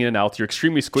dashing in and out. You're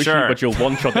extremely squishy, but you'll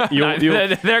one-shot.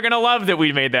 They're going to love that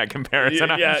we made that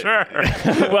comparison, I'm sure.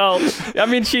 Well, I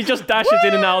mean, she just dashes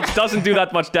in and out, doesn't do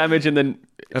that much damage, and then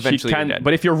eventually she can.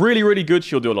 But if you're really, really good,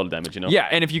 she'll do a lot of damage, you know? Yeah,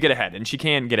 and if you get ahead, and she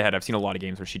can get ahead. I've seen a lot of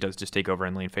games where she does just take over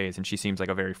in lane phase, and she seems like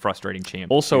a very frustrating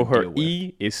champ. Also, her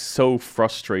E is so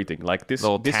frustrating. Like this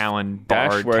little this Talon dash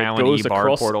bard, where Talon it goes E bard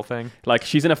across, portal thing. Like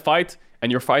she's in a fight,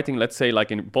 and you're fighting, let's say,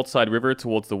 like in bot side river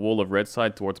towards the wall of red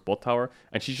side towards bot tower,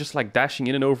 and she's just like dashing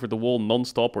in and over the wall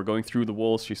non-stop or going through the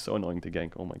walls. She's so annoying to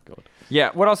gank. Oh my god.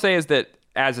 Yeah, what I'll say is that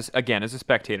as a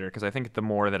spectator, because I think the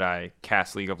more that I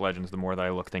cast League of Legends, the more that I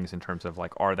look things in terms of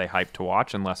like, are they hyped to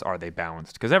watch, and less are they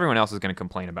balanced? Because everyone else is going to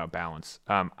complain about balance.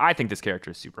 I think this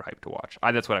character is super hyped to watch.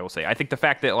 That's what I will say. I think the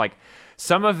fact that like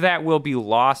some of that will be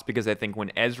lost because I think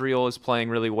when Ezreal is playing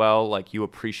really well, like you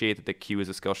appreciate that the Q is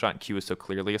a skill shot and Q is so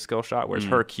clearly a skill shot, whereas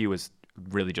her Q is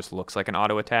really just looks like an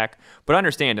auto attack. But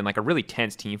understand, in like a really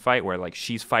tense team fight where like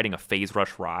she's fighting a phase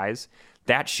rush Ryze,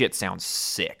 that shit sounds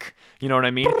sick. You know what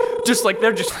I mean? Just like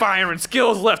they're just firing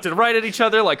skills left and right at each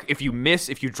other. Like if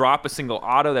you drop a single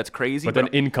auto, that's crazy. But then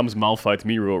in comes Malphite,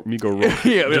 Migo Rogue.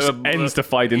 Yeah, just ends the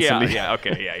fight instantly. Yeah,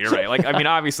 okay, yeah, you're right. Like I mean,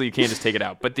 obviously you can't just take it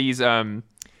out. But these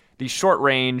short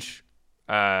range,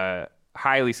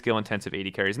 highly skill intensive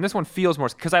AD carries, and this one feels more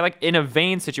because I like in a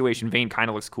Vayne situation. Vayne kind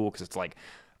of looks cool because it's like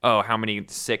oh, how many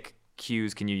sick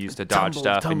cues can you use to dodge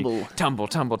stuff? Tumble.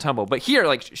 And tumble. But here,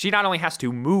 like, she not only has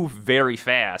to move very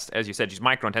fast, as you said, she's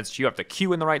micro intense. You have the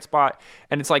cue in the right spot,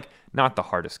 and it's like not the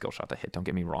hardest skill shot to hit. Don't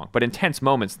get me wrong, but intense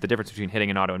moments. The difference between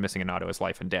hitting an auto and missing an auto is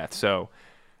life and death. So,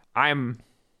 I am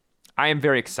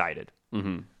very excited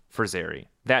for Zeri.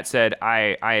 That said,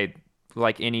 I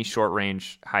like any short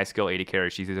range, high skill 80 carry,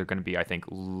 she's either going to be, I think,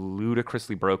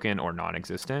 ludicrously broken or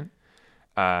non-existent.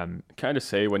 Kind of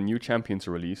say when new champions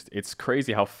are released, it's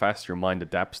crazy how fast your mind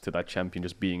adapts to that champion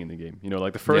just being in the game. You know,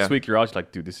 like the first week you're out, you're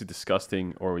like, dude, this is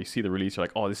disgusting. Or you see the release, you're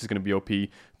like, oh, this is going to be OP.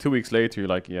 2 weeks later, you're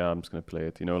like, yeah, I'm just going to play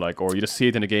it. You know, like, or you just see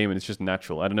it in the game and it's just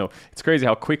natural. I don't know. It's crazy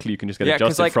how quickly you can just get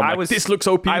adjusted from like, this looks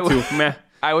OP to meh.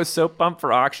 I was so pumped for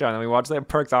Akshan, and we watched that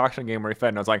Perks auction game where he fed,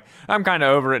 and I was like, I'm kind of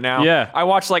over it now. Yeah. I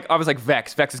was like,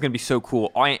 Vex is going to be so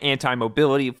cool.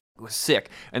 Anti-mobility was sick.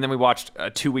 And then we watched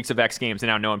 2 weeks of Vex games, and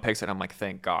now no one picks it. I'm like,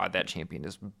 thank God that champion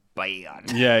is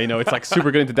bad. Yeah, you know, it's like super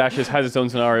good into dashes, has its own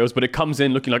scenarios, but it comes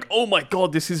in looking like, oh my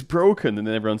God, this is broken. And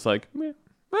then everyone's like, meh.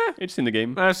 It's in the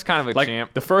game. That's kind of a like,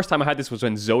 champ. The first time I had this was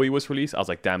when Zoe was released. I was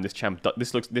like, damn, this champ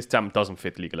doesn't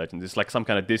fit League of Legends. It's like some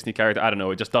kind of Disney character. I don't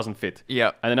know. It just doesn't fit.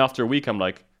 Yeah. And then after a week, I'm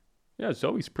like, yeah,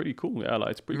 Zoe's pretty cool. Yeah,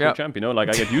 like, it's a pretty cool champ. You know, like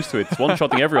I get used to it. It's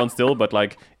one-shotting everyone still, but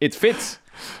like it fits.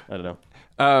 I don't know.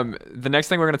 The next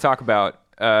thing we're going to talk about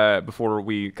before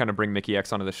we kind of bring Mickey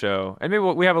X onto the show, and maybe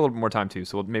we have a little bit more time too,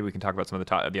 so maybe we can talk about some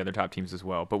of the other top teams as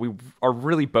well. But we are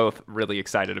both really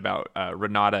excited about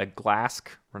Renata Glask.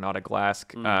 Renata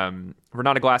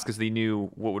Glask is the new,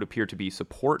 what would appear to be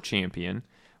support champion.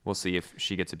 We'll see if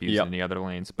she gets abused in any other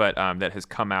lanes. But that has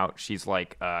come out. She's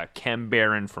like Chem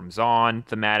Baron from Zaun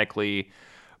thematically.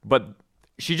 But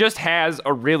she just has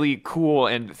a really cool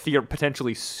and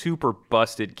potentially super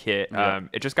busted kit.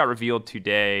 It just got revealed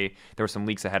today. There were some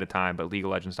leaks ahead of time, but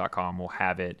LeagueOfLegends.com will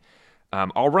have it.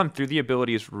 I'll run through the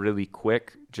abilities really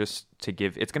quick just to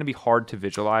give... It's going to be hard to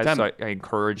visualize, so I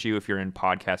encourage you, if you're in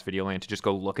podcast video land, to just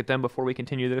go look at them before we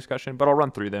continue the discussion, but I'll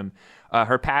run through them.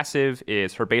 Her passive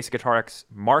is her basic attacks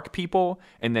mark people,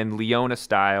 and then Leona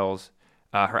styles.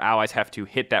 Her allies have to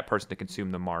hit that person to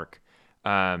consume the mark,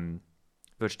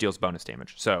 which deals bonus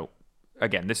damage. So,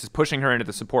 again, this is pushing her into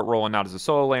the support role and not as a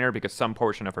solo laner, because some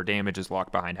portion of her damage is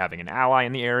locked behind having an ally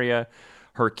in the area.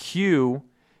 Her Q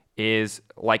is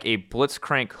like a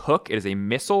Blitzcrank hook. It is a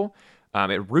missile.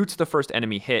 It roots the first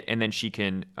enemy hit, and then she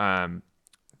can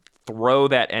throw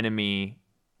that enemy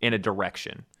in a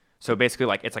direction. So basically,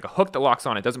 like, it's like a hook that locks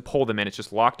on. It doesn't pull them in. It's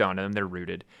just locked onto them. They're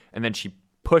rooted. And then she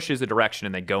pushes a direction,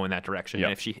 and they go in that direction.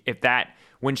 Yep. And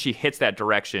when she hits that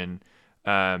direction,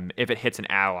 if it hits an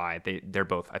ally, they're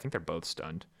both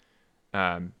stunned.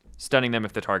 Stunning them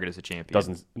if the target is a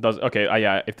champion.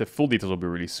 Yeah, if the full details will be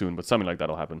released soon, but something like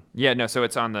that'll happen. Yeah, no, so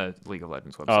it's on the League of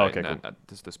Legends website. Oh, okay, cool.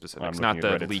 This is the specifics, not the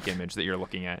Reddit. leak image that you're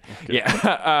looking at. Okay.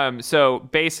 Yeah. So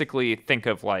basically, think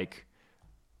of like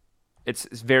it's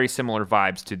very similar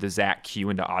vibes to the Zac Q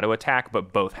into auto attack,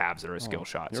 but both halves are a skill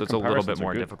shot, so it's a little bit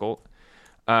more difficult.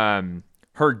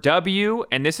 Her W,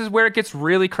 and this is where it gets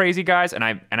really crazy, guys. And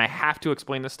I have to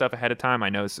explain this stuff ahead of time. I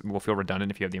know this will feel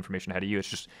redundant if you have the information ahead of you. It's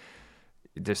just,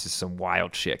 this is some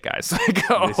wild shit, guys. Like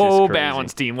a whole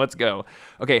balance team. Let's go.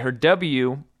 Okay, her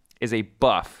W is a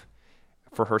buff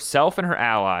for herself and her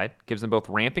ally. Gives them both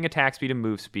ramping attack speed and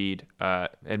move speed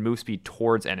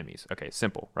towards enemies. Okay,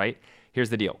 simple, right? Here's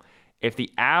the deal. If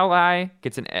the ally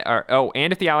gets if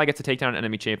the ally gets to take down an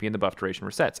enemy champion, the buff duration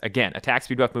resets. Again, attack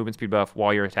speed buff, movement speed buff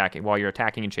while you're attacking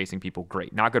and chasing people.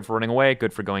 Great. Not good for running away,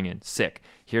 good for going in. Sick.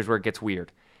 Here's where it gets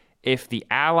weird. If the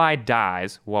ally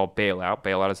dies while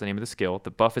bailout is the name of the skill,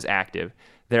 the buff is active.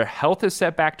 Their health is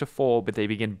set back to full, but they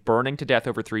begin burning to death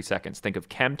over 3 seconds. Think of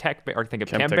Chem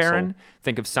Baron,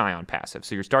 think of Scion passive.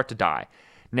 So you start to die.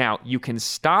 Now, you can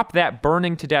stop that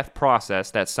burning to death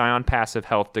process, that Scion passive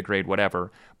health degrade,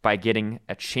 whatever, by getting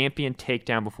a champion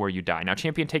takedown before you die. Now,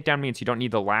 champion takedown means you don't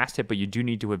need the last hit, but you do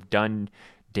need to have done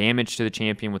damage to the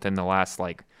champion within the last,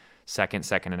 second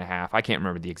and a half. I can't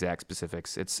remember the exact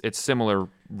specifics. It's similar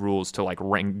rules to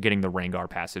getting the Rengar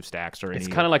passive stacks or any.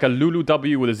 It's kind of like a Lulu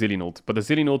W with a Zillion ult, but the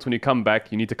Zillion ult, when you come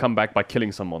back, you need to come back by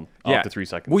killing someone after 3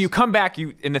 seconds. Well, you come back,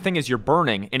 and the thing is, you're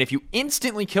burning, and if you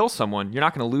instantly kill someone, you're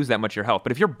not going to lose that much of your health.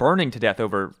 But if you're burning to death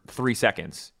over 3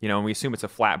 seconds, and we assume it's a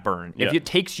flat burn, if it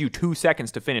takes you 2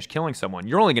 seconds to finish killing someone,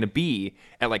 you're only going to be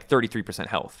at 33%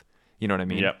 health. You know what I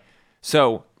mean? Yep.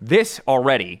 So this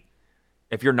already,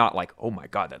 if you're not like, oh my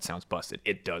God, that sounds busted,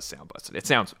 it does sound busted. It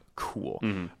sounds cool.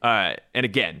 Mm-hmm. And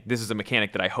again, this is a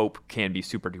mechanic that I hope can be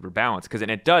super duper balanced, because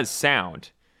it does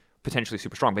sound potentially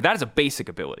super strong, but that is a basic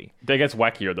ability. That gets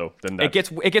wackier though than that. It gets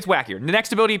wackier. The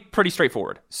next ability, pretty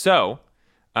straightforward. So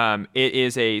It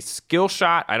is a skill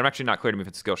shot. I'm actually not clear to me if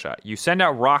it's a skill shot. You send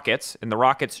out rockets, and the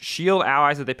rockets shield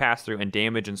allies that they pass through and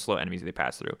damage and slow enemies that they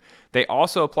pass through. They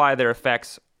also apply their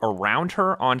effects around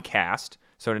her on cast,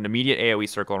 so an immediate AoE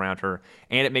circle around her,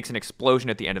 and it makes an explosion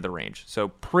at the end of the range. So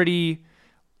pretty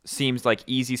seems like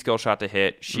easy skill shot to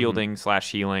hit, shielding /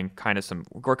 healing,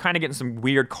 we're kind of getting some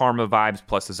weird karma vibes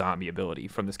plus a zombie ability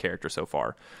from this character so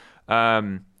far.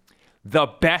 The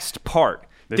best part.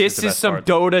 This is some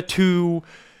Dota 2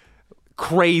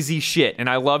 crazy shit, and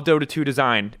I love Dota 2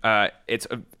 design. I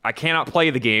cannot play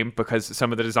the game because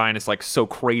some of the design is like so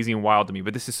crazy and wild to me,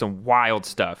 but this is some wild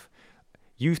stuff.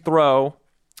 You throw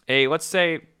a, let's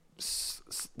say,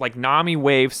 like Nami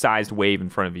wave sized wave in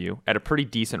front of you at a pretty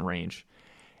decent range.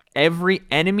 Every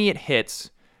enemy it hits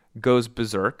goes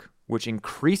berserk, which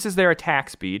increases their attack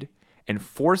speed and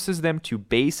forces them to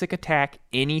basic attack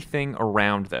anything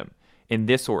around them in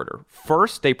this order.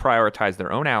 First, they prioritize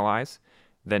their own allies,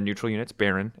 then neutral units,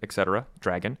 Baron, etc.,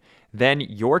 Dragon, then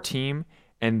your team,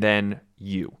 and then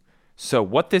you. So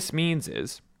what this means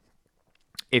is,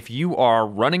 if you are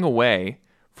running away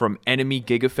from enemy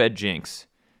Gigafed Jinx,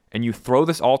 and you throw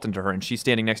this ult into her, and she's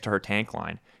standing next to her tank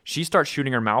line, she starts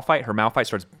shooting her Malphite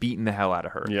starts beating the hell out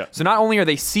of her. Yeah. So not only are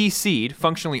they CC'd,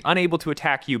 functionally unable to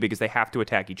attack you because they have to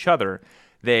attack each other,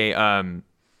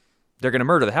 they're going to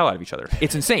murder the hell out of each other.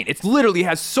 It's insane. It literally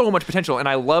has so much potential, and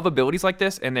I love abilities like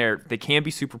this, and they can be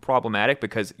super problematic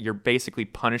because you're basically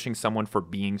punishing someone for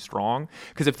being strong.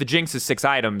 Because if the Jinx is 6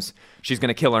 items, she's going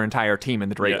to kill her entire team in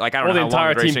the duration. Yeah. Like, I don't know how long the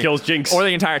entire team duration- kills Jinx. Or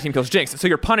the entire team kills Jinx. So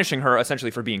you're punishing her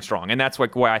essentially for being strong, and that's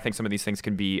like why I think some of these things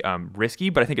can be risky,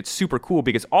 but I think it's super cool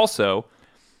because also,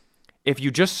 if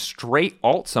you just straight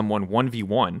ult someone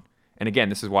 1v1, and again,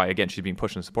 this is why, again, she's being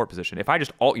pushed in the support position. If I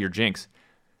just ult your Jinx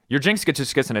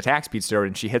just gets an attack speed steroid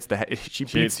and she beats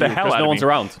the hell out of me. Because no one's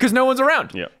around. Because no one's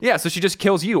around. Yeah. So she just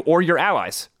kills you or your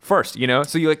allies first,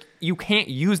 So you can't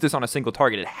use this on a single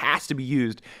target. It has to be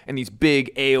used in these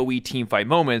big AoE team fight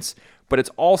moments, but it's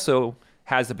also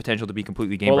has the potential to be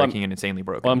completely game-breaking and insanely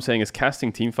broken. What I'm saying is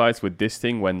casting team fights with this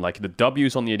thing when like the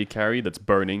W's on the AD carry that's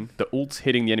burning, the ults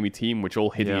hitting the enemy team, which all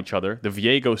hitting each other, the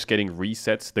Viego's getting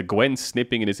resets, the Gwen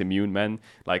snipping in his immune man.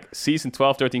 Like season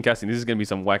 12, 13 casting, this is going to be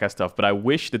some whack-ass stuff, but I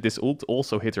wish that this ult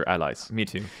also hit her allies. Me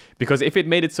too. Because if it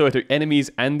made it so that her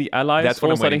enemies and the allies That's what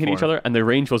all I'm starting waiting hit each for. other and the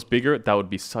range was bigger, that would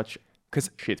be such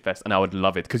shit fest, and I would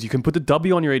love it. Because you can put the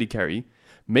W on your AD carry,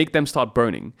 make them start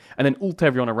burning, and then ult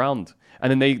everyone around. And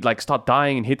then they like start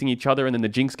dying and hitting each other, and then the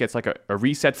Jinx gets like a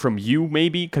reset from you,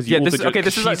 maybe, because you this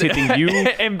is she's hitting you.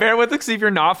 And bear with us if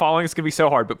you're not following, it's going to be so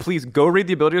hard. But please go read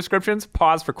the ability descriptions,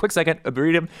 pause for a quick second,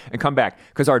 read them, and come back.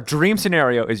 Because our dream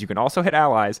scenario is you can also hit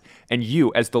allies, and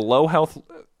you, as the low health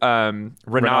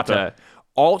Renata,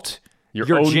 ult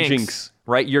your own Jinx.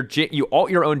 Right? You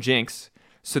ult your own Jinx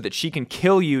so that she can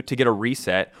kill you to get a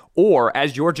reset. Or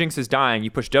as your Jinx is dying,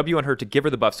 you push W on her to give her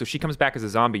the buff so she comes back as a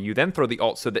zombie. You then throw the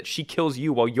ult so that she kills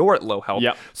you while you're at low health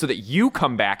so that you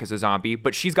come back as a zombie,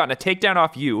 but she's gotten a takedown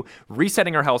off you,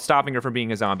 resetting her health, stopping her from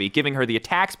being a zombie, giving her the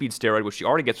attack speed steroid, which she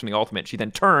already gets from the ultimate. She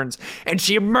then turns and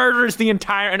she murders the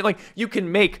entire... And like, you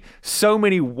can make so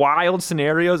many wild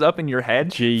scenarios up in your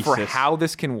head for how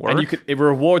this can work. And it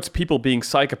rewards people being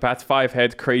psychopath,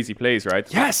 5-head, crazy plays,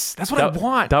 right? Yes, that's what I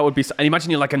want. That would be... And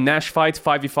imagine you're like a Nash fight,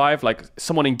 5v5, like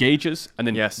someone engages, and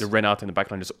then the Renata in the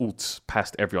backline just ults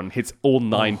past everyone, hits all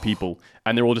 9 people,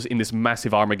 and they're all just in this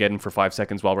massive Armageddon for 5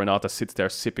 seconds while Renata sits there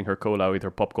sipping her cola with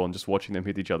her popcorn, just watching them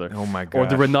hit each other. Oh my god! Or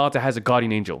the Renata has a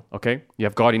Guardian Angel, okay? You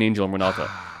have Guardian Angel and Renata,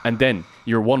 and then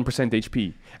you're 1%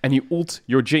 HP, and you ult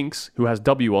your Jinx, who has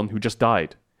W on, who just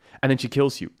died, and then she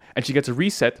kills you. And she gets a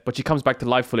reset, but she comes back to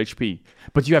life full HP.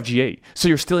 But you have GA, so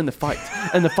you're still in the fight.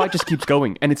 And the fight just keeps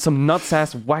going, and it's some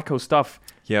nuts-ass wacko stuff.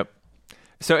 Yep.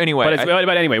 So anyway...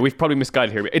 But anyway, we've probably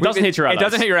misguided here. It doesn't hit your allies. It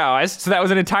doesn't hit your allies. So that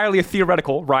was an entirely a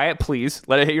theoretical. Riot, please,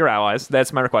 let it hit your allies.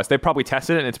 That's my request. They probably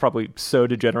tested it, and it's probably so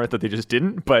degenerate that they just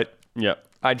didn't. But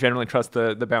I generally trust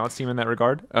the balance team in that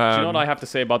regard. Do you know what I have to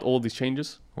say about all these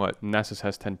changes? What? Nasus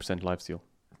has 10% lifesteal.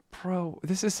 Bro,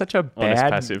 this is such a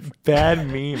bad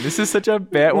meme. This is such a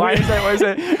bad... Why is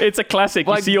that? It's a classic.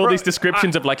 Like, you see all these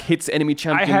descriptions of like hits enemy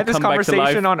champion. I had this come back to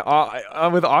life.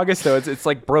 conversation with August though. It's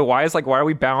like, bro, why are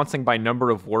we balancing by number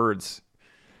of words?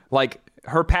 Like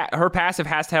her passive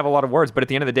has to have a lot of words, but at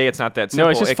the end of the day, it's not that simple.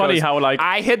 No, it's just funny how like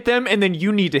I hit them and then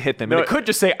you need to hit them. No, and it could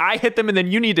just say I hit them and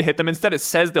then you need to hit them. Instead, it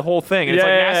says the whole thing. And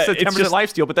Yeah, it's like NASA says 10%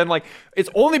 lifesteal, but then like it's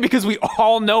only because we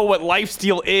all know what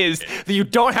lifesteal is that you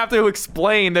don't have to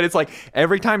explain that it's like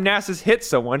every time Nasus hits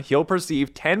someone, he'll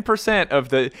perceive 10% of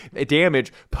the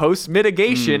damage post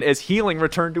mitigation as healing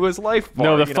returned to his life bar.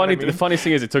 No, You know what I mean? the funniest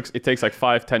thing is it takes like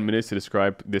 5-10 minutes to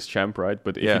describe this champ, right?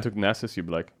 But if you took Nasus, you'd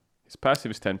be like, his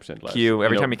passive is 10% less. Q,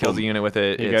 every You know, time he kills a boom. unit with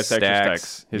it, He it gets extra stacks.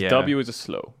 stacks. His Yeah. W is a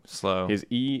slow. Slow. His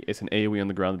E is an AoE on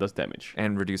the ground that does damage.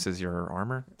 And reduces your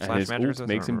armor. And his magic ult resist?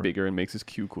 makes him Or- bigger and makes his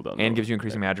Q cooldown. And lower. gives you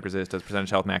increasing magic resist, does percentage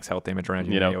health, max health damage around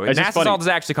you. You know, AoE. it's just Nasus funny. ult is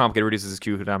actually complicated, reduces his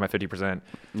Q down by 50%.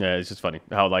 Yeah, it's just funny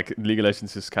how like League of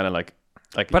Legends is kind of like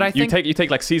But I you think-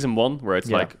 take like season 1 where it's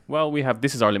Yeah. like, well, we have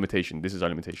this is our limitation, this is our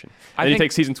limitation. I And you think-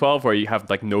 take season 12 where you have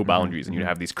like no boundaries and you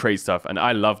have these crazy stuff, and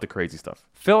I love the crazy stuff.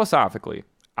 Philosophically,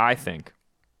 I think,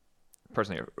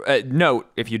 personally, note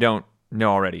if you don't know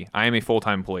already, I am a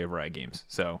full-time employee of Riot Games.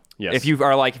 So Yes. if you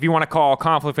want to call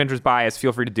conflict of interest bias,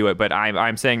 feel free to do it. But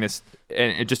I'm saying this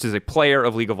just as a player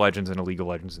of League of Legends and a League of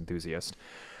Legends enthusiast.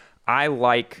 I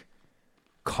like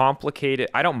complicated.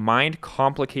 I don't mind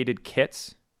complicated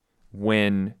kits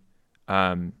when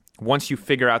once you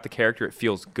figure out the character, it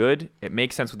feels good. It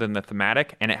makes sense within the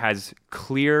thematic, and it has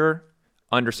clear,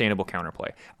 understandable counterplay.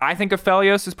 I think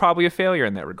Aphelios is probably a failure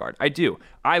in that regard. I do.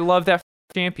 I love that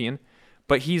champion,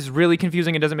 but he's really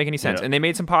confusing and doesn't make any sense. Yeah. And they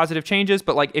made some positive changes,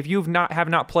 but like if you have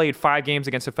not played 5 games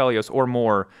against Aphelios or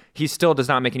more, he still does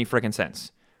not make any freaking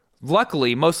sense.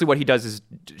 Luckily, mostly what he does is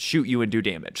shoot you and do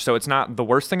damage. So it's not the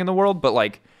worst thing in the world, but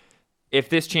like if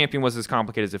this champion was as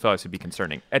complicated as Aphelios, it'd be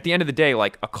concerning. At the end of the day,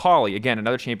 like Akali, again,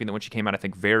 another champion that when she came out, I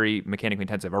think very mechanically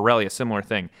intensive. Aurelia, similar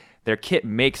thing. Their kit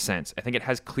makes sense. I think it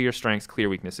has clear strengths, clear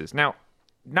weaknesses. Now,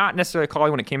 not necessarily Akali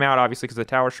when it came out, obviously, because of the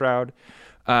Tower Shroud.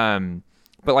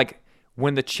 But like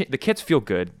when the kits feel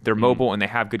good, they're mobile and they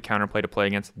have good counterplay to play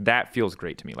against, that feels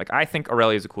great to me. Like I think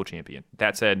Aurelia is a cool champion.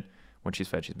 That said, when she's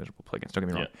fed, she's miserable to play against. Don't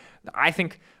get me wrong. I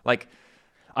think like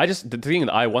The thing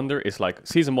that I wonder is like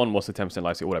season 1 was the 10%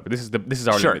 lifesteal or whatever. This is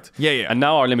our Sure. limit. Yeah. And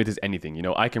now our limit is anything. You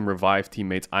know, I can revive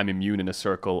teammates. I'm immune in a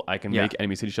circle. I can make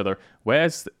enemies hit each other.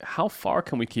 Whereas, how far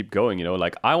can we keep going? You know,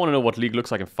 like I want to know what League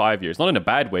looks like in 5 years. Not in a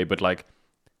bad way, but like,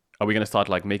 are we gonna start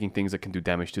like making things that can do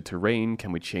damage to terrain?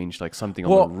 Can we change like something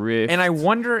on the rift? And I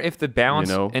wonder if the balance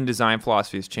You know? and design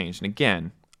philosophy has changed. And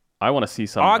again, I want to see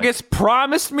some. August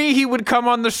promised me he would come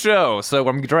on the show, so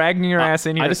I'm dragging your ass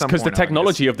in here. Because the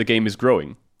technology of the game is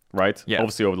growing, right? Yeah.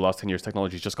 Obviously, over the last 10 years,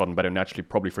 technology has just gotten better naturally,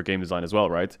 probably for game design as well,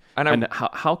 right? And And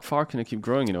how far can it keep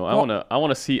growing? You know, I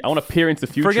want to peer into the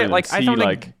future. Forget and like see, I don't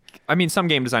like, think. I mean, some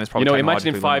game design is probably you know, imagine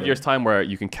in technologically 5 limited. years' time where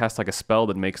you can cast like a spell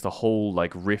that makes the whole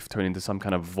like rift turn into some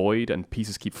kind of void, and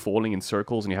pieces keep falling in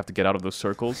circles, and you have to get out of those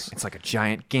circles. It's like a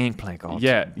giant gangplank. All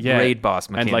Yeah. raid boss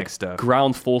mechanic and like stuff.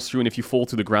 ground falls through, and if you fall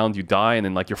to the ground, you die, and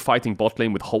then like you're fighting bot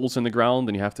lane with holes in the ground,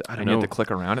 and you have to and you have to click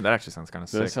around it. That actually sounds kind of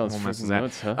sick. That sounds What mess is freaking that?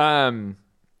 nuts,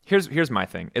 huh? Here's my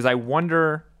thing: is I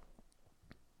wonder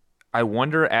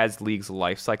as League's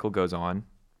life cycle goes on,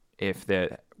 if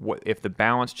the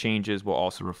balance changes will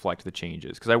also reflect the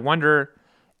changes. Because I wonder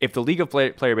if the League of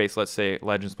player base, let's say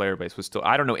Legends player base, was still,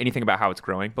 I don't know anything about how it's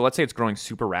growing, but let's say it's growing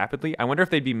super rapidly. I wonder if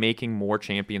they'd be making more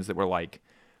champions that were like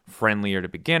friendlier to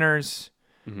beginners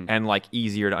and like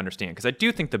easier to understand. Because I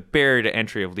do think the barrier to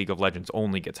entry of League of Legends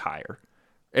only gets higher.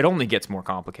 It only gets more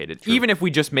complicated. Even if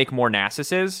we just make more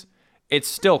Nasuses, it's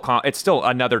still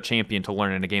another champion to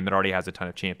learn in a game that already has a ton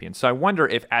of champions. So I wonder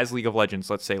if as League of Legends,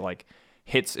 let's say like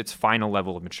hits its final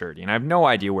level of maturity, and I have no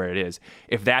idea where it is,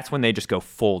 if that's when they just go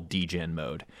full degen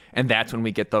mode, and that's when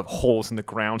we get the holes in the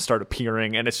ground start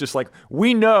appearing, and it's just like,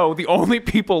 we know the only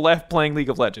people left playing League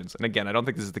of Legends, and again, I don't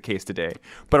think this is the case today,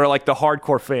 but are like the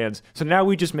hardcore fans. So now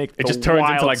we just make It just turns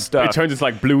into like stuff. it turns into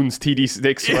like Bloons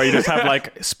TD6 where you just have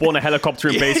like spawn a helicopter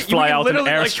in base, fly You out and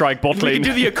literally, airstrike bot We lane. can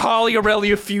do the Akali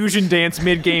Aurelia fusion dance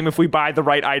mid game if we buy the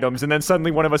right items, and then suddenly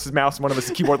one of us is mouse and one of us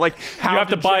is keyboard. Like how You have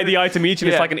to buy the item each, and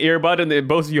Yeah. it's like an earbud, and then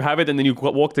both of you have it, and then you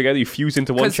walk together, you fuse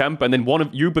into one 'Cause- champ, and then one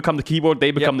of you become the keyboard, they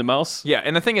become the mouse. Yeah,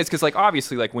 and the thing is, because like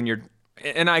obviously, like when you're,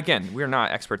 and again, we're not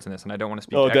experts in this, and I don't want to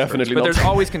speak. Oh, to experts, definitely but not. there's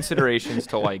always considerations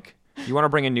to like. You want to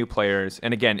bring in new players,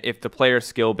 and again, if the player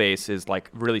skill base is like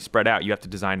really spread out, you have to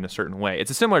design in a certain way.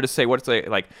 It's similar to say,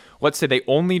 let's say they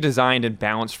only designed and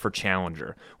balanced for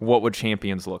Challenger. What would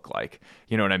champions look like?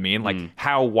 You know what I mean? Like,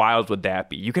 how wild would that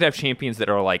be? You could have champions that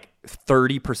are like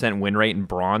 30% win rate in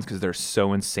Bronze because they're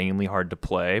so insanely hard to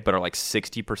play, but are like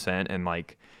 60% in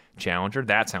like Challenger.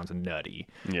 That sounds nutty.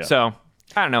 Yeah. So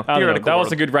I don't know. I don't know. Theoretical That was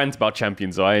world. a good rant about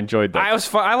champions, so I enjoyed that. I was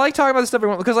fun. I like talking about this stuff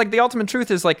because like the ultimate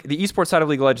truth is like the esports side of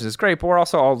League of Legends is great, but we're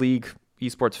also all League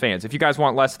esports fans. If you guys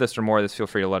want less of this or more of this, feel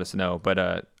free to let us know.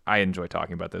 But I enjoy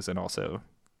talking about this, and also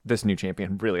this new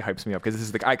champion really hypes me up because this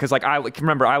is the guy. Because like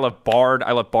remember, I love Bard.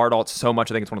 I love Bard ult so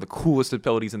much. I think it's one of the coolest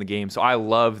abilities in the game. So I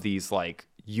love these like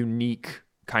unique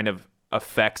kind of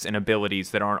effects and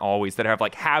abilities that aren't always that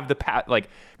have the like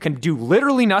can do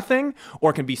literally nothing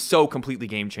or can be so completely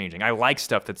game changing. I like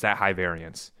stuff that's that high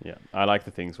variance. Yeah, I like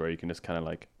the things where you can just kind of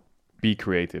like be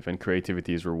creative, and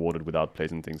creativity is rewarded with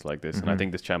outplays and things like this. And I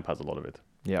think this champ has a lot of it.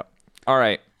 Yeah. All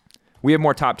right. We have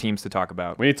more top teams to talk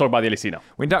about. We need to talk about the LEC now.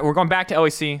 We're going back to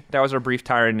LEC. That was our brief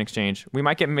tirade and exchange. We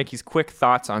might get Mickey's quick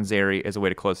thoughts on Zeri as a way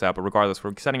to close out, but regardless,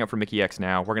 we're setting up for Mickey X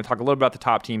now. We're going to talk a little about the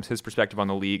top teams, his perspective on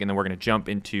the league, and then we're going to jump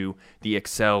into the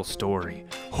Excel story.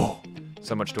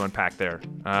 So much to unpack there.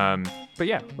 But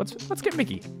yeah, let's get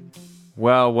Mickey.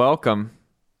 Well, welcome,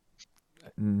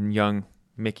 young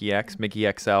Mickey X,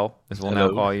 Mickey XL, as we'll now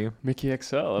call you. Mickey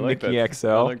XL, I like Mickey that. XL.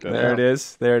 I like that. There it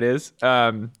is. There it is.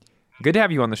 Good to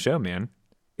have you on the show, man.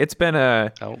 It's been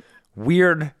a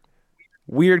weird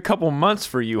couple months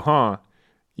for you, huh?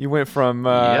 You went from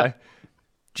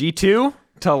G2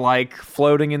 to like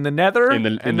floating in the nether.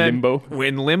 In limbo.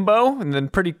 In limbo, and then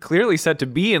pretty clearly set to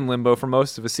be in limbo for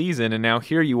most of a season, and now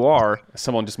here you are.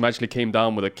 Someone just magically came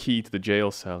down with a key to the jail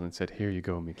cell and said, "Here you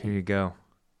go, Mickey." Here you go.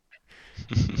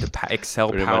 The Excel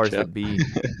Pretty powers much, yeah. that be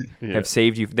Yeah. have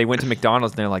saved you. They went to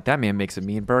McDonald's and they're like, that man makes a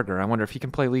mean burger. I wonder if he can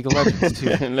play League of Legends too.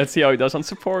 Let's see how he does on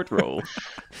support role.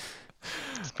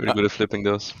 It's pretty good at flipping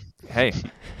those. Hey,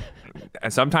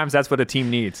 and sometimes that's what a team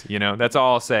needs, you know. That's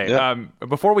all I'll say. Yeah.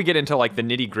 Before we get into like the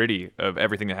nitty gritty of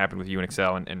everything that happened with you and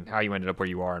Excel and how you ended up where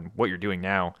you are and what you're doing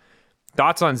now,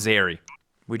 thoughts on Zeri?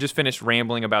 We just finished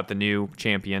rambling about the new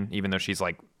champion, even though she's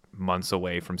like months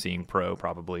away from seeing pro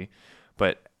probably.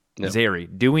 But Zeri,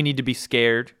 do we need to be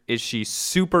scared? Is she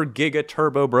super giga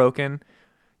turbo broken?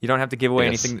 You don't have to give away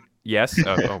anything. Yes.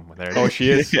 Oh, there it is. Oh, she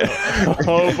is.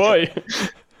 Oh boy.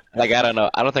 Like, I don't know.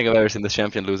 I don't think I've ever seen this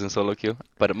champion lose in solo queue.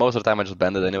 But most of the time I just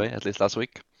banned it anyway, at least last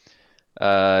week.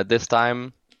 This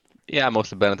time, yeah, I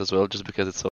mostly banned it as well, just because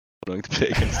it's so annoying to play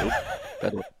against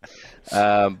it.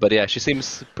 But yeah, she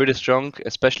seems pretty strong,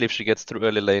 especially if she gets through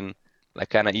early lane, like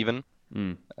kind of even.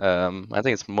 I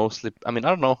think it's mostly, I mean, I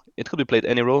don't know. It could be played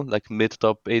any role, like mid,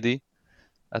 top, AD.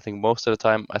 I think most of the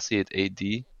time I see it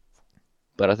AD.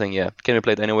 But I think, yeah, it can be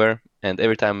played anywhere. And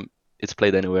every time it's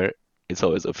played anywhere, it's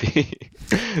always OP.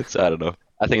 So I don't know.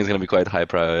 I think it's going to be quite high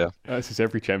prior, yeah. This is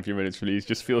every champion when it's released.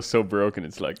 Just feels so broken.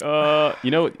 It's like, you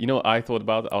know what I thought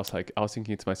about? I was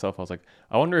thinking to myself, I was like,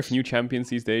 I wonder if new champions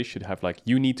these days should have like,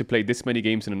 you need to play this many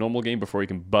games in a normal game before you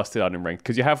can bust it out in ranked.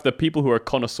 Because you have the people who are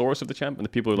connoisseurs of the champ and the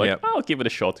people who are like, I'll give it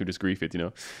a shot to just grief it, you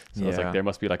know? So it's like, there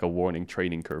must be like a warning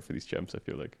training curve for these champs, I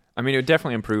feel like. I mean, it would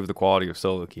definitely improve the quality of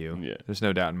solo queue. Yeah. There's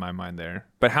no doubt in my mind there.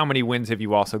 But how many wins have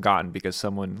you also gotten because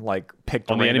someone like picked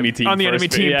On a the random, enemy team on the first, enemy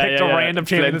team yeah, picked a random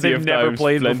champion that they've never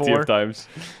played plenty before? of times.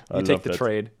 You take the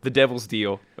trade, the devil's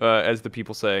deal, as the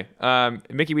people say.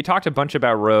 Mickey, we talked a bunch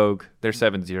about Rogue. They're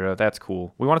 7-0. That's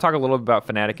cool. We want to talk a little bit about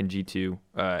Fnatic and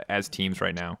G2 as teams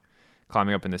right now,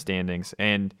 climbing up in the standings.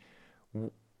 And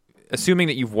assuming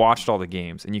that you've watched all the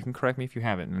games, and you can correct me if you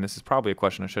haven't, and this is probably a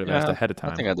question I should have asked ahead of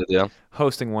time. I think I did, yeah.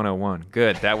 Hosting 101.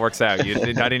 Good. That works out. I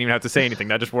didn't even have to say anything.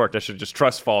 That just worked. I should have just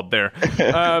trust falled there.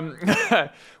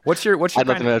 What's your I had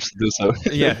nothing else to do so.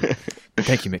 Yeah.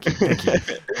 Thank you, Mickey. Thank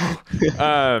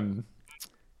you.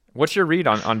 What's your read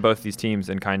on both these teams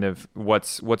and kind of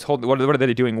what's holding? What are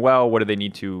they doing well? What do they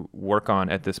need to work on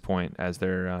at this point as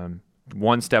they're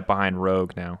one step behind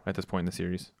Rogue now at this point in the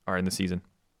series or in the season?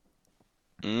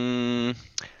 I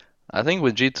think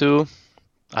with G2,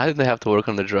 I think they have to work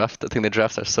on the draft. I think the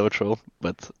drafts are so troll,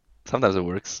 but sometimes it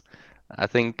works. I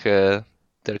think they're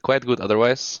quite good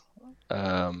otherwise.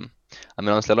 I mean,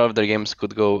 honestly, a lot of their games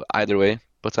could go either way,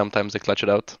 but sometimes they clutch it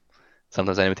out.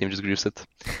 Sometimes enemy team just griefs it.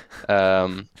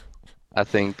 I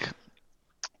think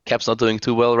Cap's not doing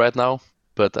too well right now,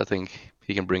 but I think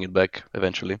he can bring it back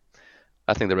eventually.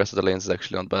 I think the rest of the lanes is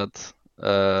actually not bad.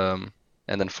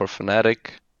 And then for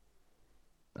Fnatic,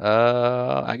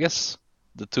 I guess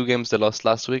the 2 games they lost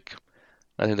last week,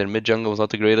 I think their mid jungle was not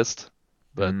the greatest,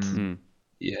 but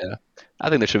yeah, I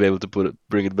think they should be able to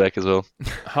bring it back as well.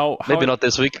 Maybe not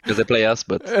this week because they play us,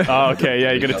 but oh, okay,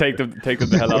 yeah, you're gonna take them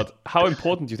the hell out. How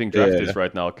important do you think draft is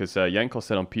right now? Because Yanko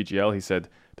said on PGL, he said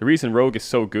the reason Rogue is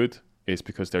so good is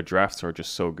because their drafts are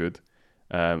just so good.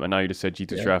 And now you just said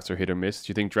G2's drafts are hit or miss.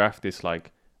 Do you think draft is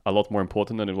like a lot more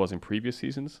important than it was in previous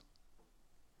seasons?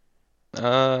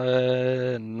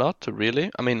 Not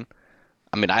really. I mean,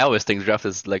 I always think draft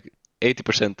is like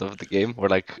 80% of the game, or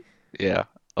like,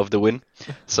 of the win.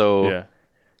 So Yeah.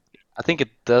 I think it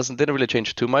didn't really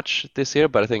change too much this year,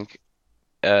 but I think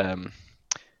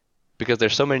because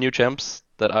there's so many new champs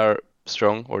that are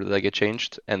strong or that get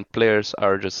changed, and players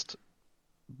are just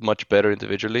much better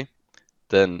individually,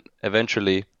 then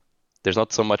eventually there's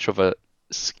not so much of a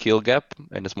skill gap,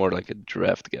 and it's more like a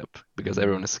draft gap because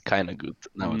everyone is kind of good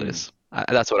nowadays.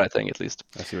 That's what I think, at least.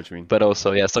 I see what you mean. But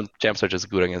also, some champs are just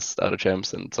good against other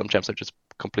champs, and some champs are just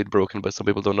complete broken, but some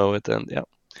people don't know it, and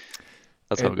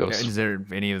that's how it goes. Is there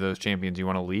any of those champions you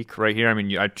want to leak right here? I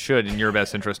mean, I should, in your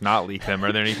best interest, not leak them.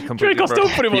 Are there any completely Dracos,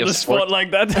 don't put him on TF the spot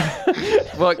like that.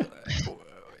 Look,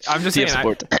 I'm just saying. TF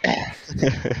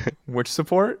support. Which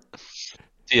support?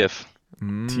 TF.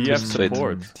 TF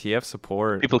support. TF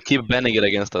support. People keep banning it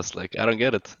against us. Like, I don't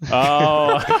get it.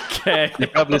 Oh, okay. They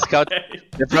probably scout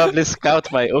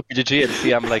my OPGG and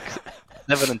see I'm like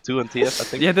 7-2 on TF, I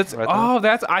think. Yeah, that's right now.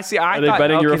 I see. I Are they thought,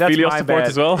 banning your that's Aphelios my support bad.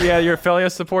 as well? Yeah, your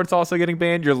Aphelios support's also getting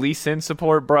banned. Your Lee Sin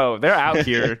support, bro, they're out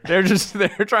here.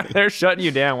 They're shutting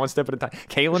you down one step at a time.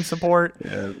 Kaylin support.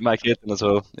 Yeah, my Caitlyn as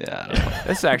well. Yeah, I don't know.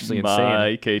 This is actually insane.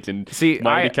 My Caitlyn. See,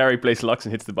 my carry plays Lux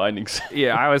and hits the bindings.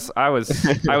 Yeah, I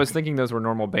was thinking those were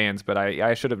normal bans, but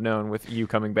I should have known with you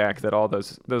coming back that all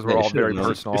those were all very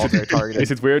personal, all very targeted.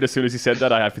 Is it weird? As soon as he said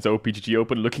that, I have his OPGG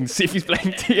open, looking to see if he's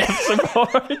playing TF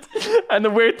support. And the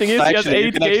weird thing is, he has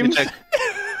 8 games.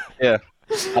 Yeah,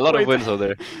 a lot Wait. of wins over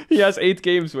there. He has 8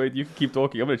 games. Wait, you can keep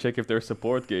talking. I'm gonna check if there's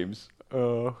support games.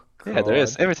 Oh, Yeah, there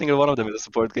is. Every single one of them is a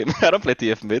support game. I don't play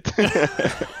TF mid.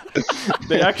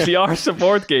 They actually are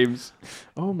support games.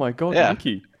 Oh my god, Yeah.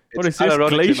 Mickey. What It's is this? unironically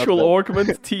not Glacial bad.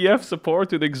 Augment TF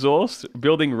support with exhaust,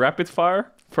 building rapid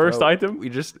fire. First item. We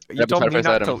just you Rapid told fire me first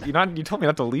not item. to you told me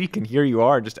not to leak, and here you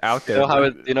are, just out there.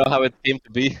 You know how it came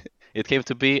to be? It came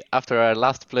to be after our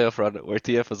last playoff run where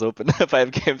TF was open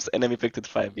 5 games, and then we picked it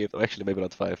 5 games. Or actually, maybe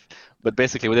not 5. But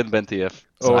basically, we didn't ban TF.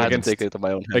 So Oh, I had against- to take it on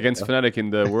my own. Against Fnatic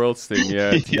in the Worlds thing,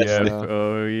 yeah. Yes. TF. Yeah.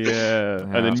 Oh yeah.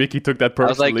 And then Yeah. Mickey took that I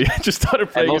was like- personally. Just started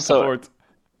playing also- support.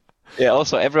 Yeah,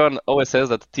 also, everyone always says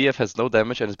that TF has no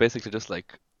damage and it's basically just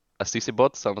like a CC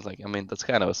bot. So I was like, I mean, that's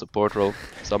kind of a support role.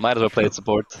 So I might as well play it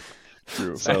support.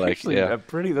 True. So, like, Actually, yeah.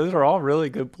 those are all really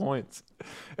good points.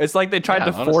 It's like they tried Yeah,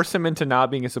 to honestly. force him into not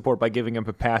being a support by giving him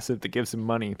a passive that gives him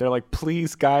money. They're like,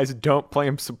 please, guys, don't play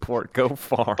him support. Go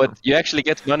farm. But you actually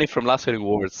get money from last hitting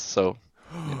wards. So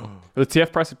The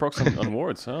TF price procs on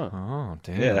wards, huh? oh,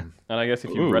 damn. yeah. And I guess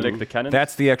if you Ooh. relic the cannon.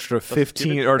 That's the extra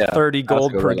 15 or Yeah, 30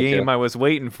 gold that's per good, game yeah. I was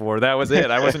waiting for. That was it.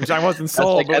 I wasn't That's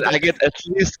sold. like, I get at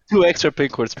least 2 extra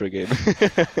pink wards per game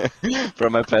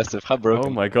from my passive. How broken? Oh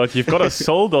my god, you've got us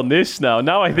sold on this now.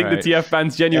 Now I think Right. the TF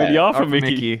bans genuinely Yeah, are for Oh,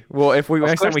 Mickey. Well, if we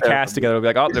next time course we they are. cast together, we'll be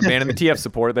like, oh, they're banning the TF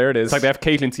support. There it is. It's like they have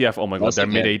Caitlyn TF. Oh my god, Once their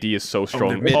mid again. AD is so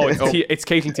strong. mid- Oh, it's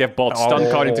Caitlyn TF bot. Stun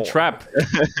card into Oh. trap.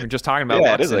 We're just talking about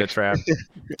Yeah, it Lux is in a actually. trap.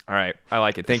 All right, I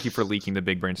like it. Thank you for leaking the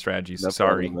big brain strategies. No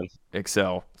Sorry, problem, man.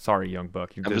 Excel. Sorry, young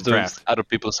buck. You I'm did just doing draft. other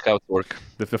people's scout work.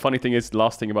 The funny thing is, the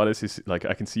last thing about this is, like,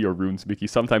 I can see your runes, Mickey.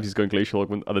 Sometimes he's going Glacial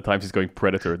Augment, other times he's going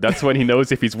Predator. That's when he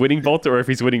knows if he's winning bot or if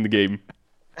he's winning the game.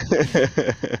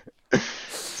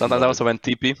 Sometimes I also went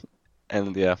TP,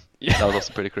 and yeah, that was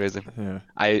also pretty crazy. Yeah.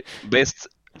 I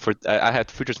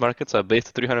had futures market, so I based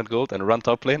 300 gold and run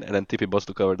top lane, and then TP boss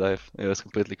to cover dive. It was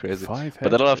completely crazy.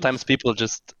 But a lot of times people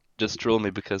just troll me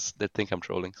because they think I'm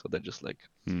trolling, so they just like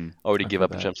already give feel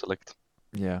up a bad. champ select.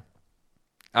 Yeah.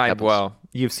 Happens. Well,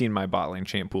 you've seen my bot lane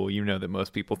champ pool. You know that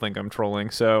most people think I'm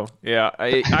trolling. So yeah,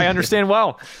 I understand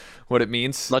well what it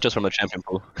means. Not just from the champion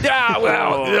pool. Yeah,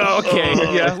 well, yeah,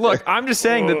 okay. Yeah, look, I'm just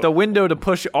saying that the window to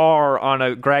push R on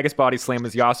a Gragas body slam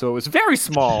as Yasuo is very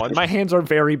small, and my hands are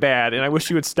very bad, and I wish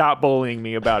you would stop bullying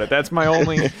me about it. That's my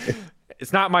only...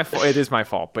 It's not my fault. It is my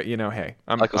fault, but, you know, hey.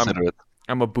 I consider it.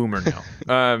 I'm a boomer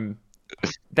now.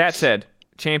 That said,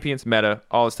 champions, meta,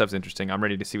 all this stuff's interesting. I'm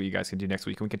ready to see what you guys can do next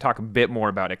week. And we can talk a bit more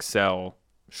about Excel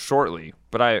shortly,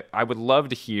 but I would love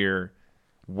to hear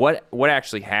what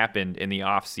actually happened in the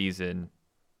off season.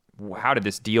 How did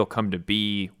this deal come to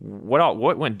be?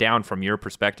 What went down from your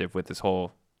perspective with this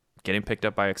whole getting picked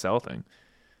up by Excel thing?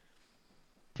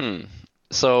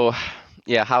 So,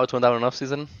 yeah, how it went down in off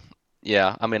season?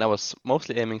 Yeah, I mean, I was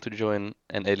mostly aiming to join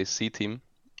an LEC team.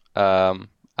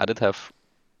 I did have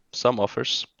some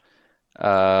offers.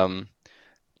 Nothing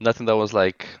that was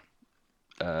like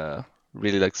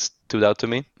really like stood out to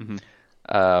me.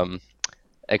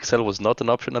 Excel was not an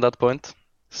option at that point.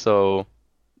 So,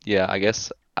 yeah, I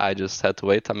guess I just had to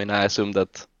wait. I mean, I assumed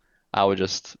that I would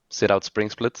just sit out Spring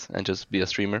Split and just be a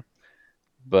streamer.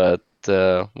 But,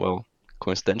 well,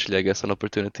 coincidentally, I guess an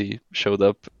opportunity showed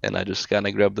up and I just kind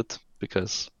of grabbed it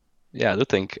because, yeah, I do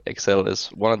think Excel is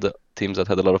one of the teams that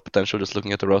had a lot of potential just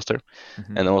looking at the roster.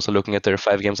 And also looking at their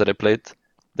 5 games that they played,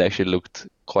 they actually looked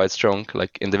quite strong.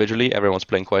 Like individually, everyone's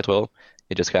playing quite well.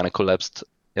 It just kind of collapsed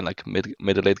in like mid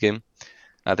to late game.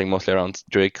 I think mostly around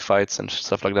Drake fights and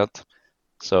stuff like that.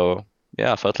 So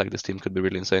yeah, I felt like this team could be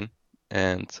really insane.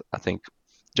 And I think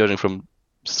judging from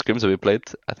scrims that we played,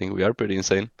 I think we are pretty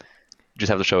insane. Just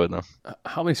have to show it now.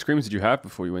 How many scrims did you have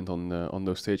before you went on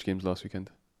those stage games last weekend?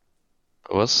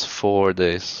 It was 4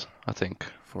 days, I think.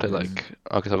 4 Played days. like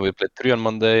okay, so we played 3 on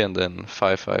Monday and then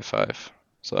 5, 5, 5.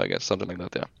 So I guess something like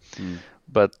that, yeah.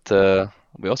 But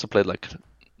we also played like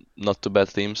not too bad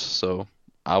teams, so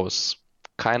I was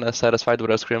kind of satisfied with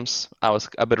our scrims. I was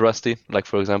a bit rusty. Like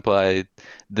for example, I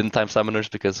didn't time summoners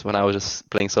because when I was just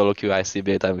playing solo queue, I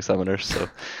CBA timing summoners. So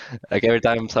like every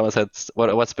time someone said, "What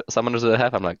summoners do I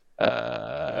have?" I'm like,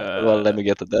 well, let me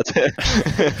get to that.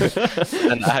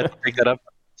 And I had to pick that up.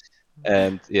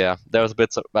 And yeah, there was a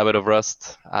bit of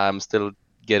rust. I'm still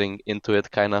getting into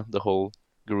it, kind of the whole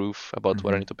groove about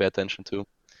what I need to pay attention to.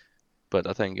 But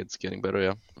I think it's getting better.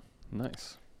 Yeah.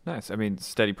 Nice. Nice. I mean,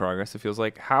 steady progress. It feels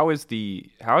like. How is the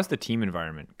team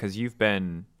environment? Because there's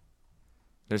been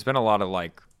a lot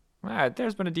of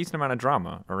there's been a decent amount of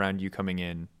drama around you coming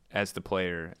in as the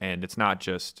player, and it's not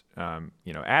just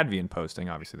Advian posting,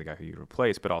 obviously the guy who you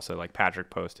replaced, but also like Patrick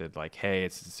posted like, hey,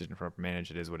 it's a decision for upper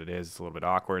manage. It is what it is. It's a little bit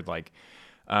awkward. Like,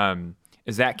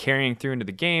 is that carrying through into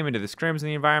the game, into the scrims, in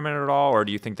the environment at all, or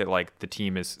do you think that like the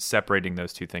team is separating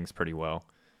those two things pretty well?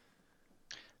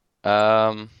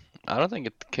 I don't think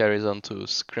it carries on to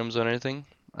scrims or anything.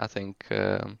 I think,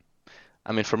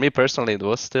 I mean, for me personally, it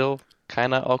was still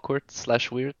kind of awkward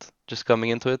 / weird, just coming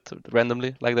into it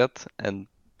randomly like that and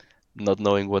not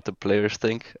knowing what the players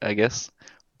think, I guess.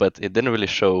 But it didn't really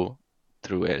show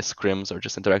through scrims or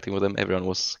just interacting with them. Everyone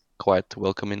was quite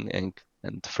welcoming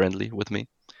and friendly with me.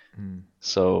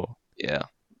 So yeah,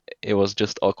 it was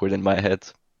just awkward in my head,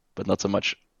 but not so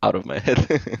much out of my head.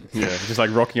 Yeah, just like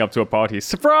rocking up to a party.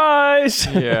 Surprise!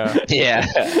 Yeah. Yeah.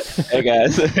 Hey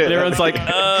guys. And everyone's like,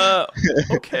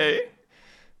 Okay.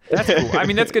 That's cool. I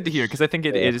mean, that's good to hear because I think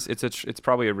it's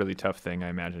probably a really tough thing, I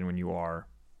imagine, when you are,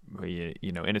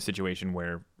 in a situation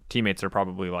where teammates are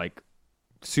probably like,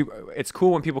 super. It's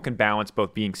cool when people can balance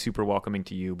both being super welcoming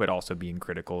to you, but also being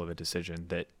critical of a decision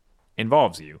that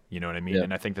involves you. You know what I mean? Yeah.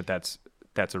 And I think that's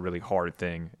a really hard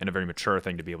thing and a very mature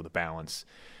thing to be able to balance.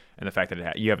 And the fact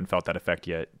that you haven't felt that effect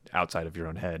yet outside of your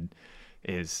own head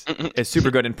is super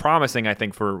good and promising, I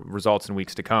think, for results in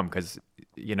weeks to come. Because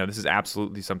this is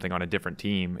absolutely something on a different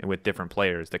team and with different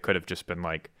players that could have just been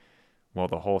like, well,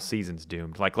 the whole season's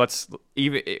doomed. Like,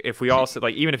 even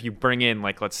if you bring in,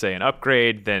 like, let's say an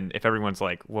upgrade, then if everyone's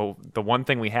like, well, the one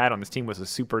thing we had on this team was a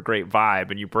super great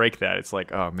vibe, and you break that, it's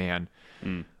like, oh man,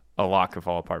 a lot could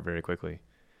fall apart very quickly.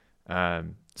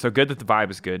 So good that the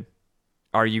vibe is good.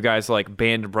 Are you guys like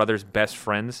band brothers, best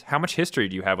friends? How much history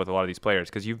do you have with a lot of these players?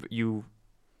 Because you've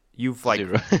like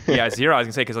 0. Yeah, 0. I was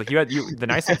gonna say because like the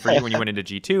nice thing for you when you went into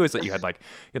G2 is that you had like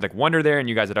Wonder there, and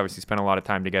you guys had obviously spent a lot of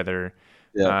time together.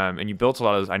 Yeah. And you built a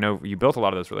lot of those. I know you built a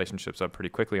lot of those relationships up pretty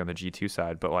quickly on the G2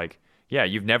 side. But like, yeah,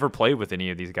 you've never played with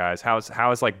any of these guys. How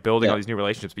is like building all these new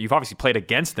relationships? But you've obviously played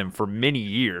against them for many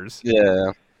years.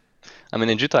 Yeah. I mean,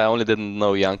 in Juta, I only didn't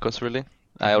know Jankos really.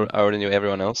 I already knew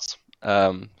everyone else.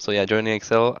 So yeah, joining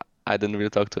Excel, I didn't really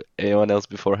talk to anyone else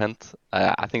beforehand.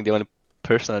 I think the only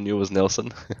person I knew was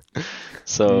Nelson.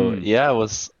 So yeah, it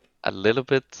was a little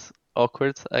bit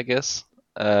awkward, I guess.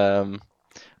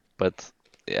 But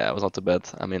yeah, it was not too bad.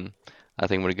 I mean, I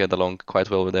think we get along quite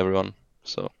well with everyone,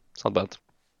 so it's not bad.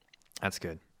 That's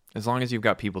good. As long as you've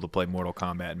got people to play Mortal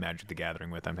Kombat and Magic the Gathering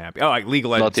with, I'm happy. Oh, like League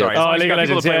of Legends. Not yet. Sorry. As long as League you've of got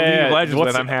people to play Legends, League of yeah. Legends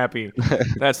with, I'm happy.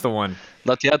 That's the one.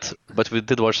 Not yet, but we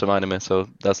did watch some anime, so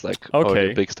that's like Okay.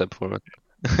 already a big step forward.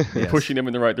 Yes. pushing them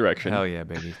in the right direction. Hell yeah,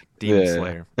 baby. Demon Yeah.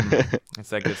 Slayer. It's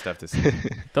that good stuff to see.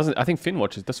 I think Finn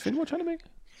watches. Does Finn watch anime?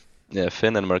 Yeah,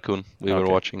 Finn and Marcoon. We were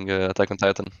Okay. watching Attack on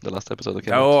Titan, the last episode that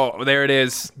came out. Oh, there it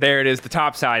is. There it is. The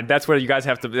top side. That's where you guys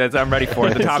have to. I'm ready for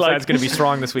it. The top like side's going to be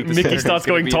strong this week. The Mickey Finn's starts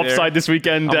gonna going be top there. side this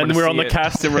weekend, I'm and gonna we're on see the it.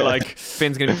 cast, and we're like,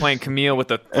 Finn's going to be playing Camille with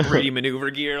the 3D maneuver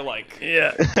gear. Like,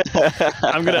 yeah.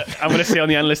 I'm gonna say on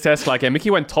the analyst test, like, Mickey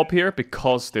went top here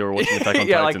because they were watching Attack on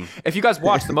yeah, Titan. like if you guys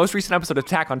watch the most recent episode of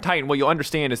Attack on Titan, what you'll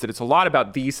understand is that it's a lot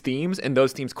about these themes, and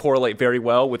those themes correlate very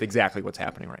well with exactly what's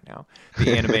happening right now.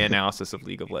 The anime analysis of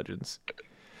League of Legends.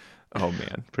 Oh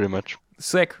man, Pretty much.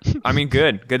 sick. I mean,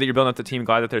 good that you're building up the team.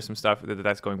 Glad that there's some stuff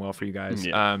that's going well for you guys.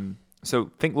 Yeah.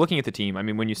 So looking at the team, I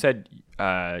mean, when you said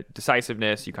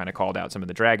decisiveness, you kind of called out some of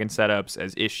the dragon setups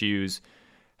as issues.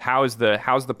 How's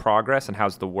the progress and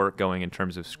how's the work going in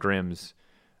terms of scrims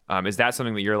Is that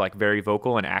something that you're like very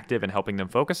vocal and active and helping them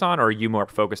focus on, or are you more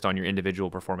focused on your individual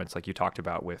performance, like you talked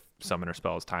about with summoner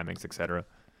spells, timings, etc.?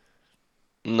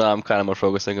 No, I'm kind of more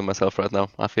focusing on myself right now.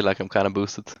 I feel like I'm kind of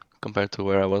boosted compared to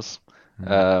where I was.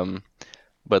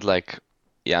 But like,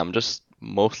 yeah, I'm just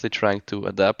mostly trying to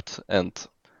adapt, and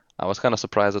I was kind of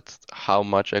surprised at how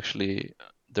much actually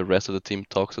the rest of the team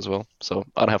talks as well. So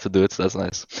I don't have to do it, so that's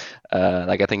nice.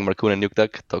 Like I think Markoon and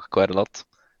Nukeduck talk quite a lot,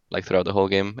 like throughout the whole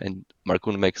game, and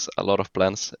Markoon makes a lot of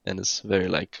plans and is very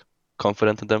like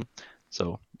confident in them.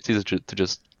 So it's easy to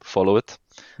just follow it.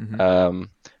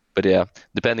 But yeah,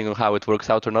 depending on how it works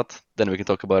out or not, then we can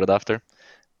talk about it after.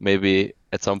 Maybe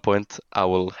at some point I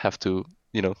will have to,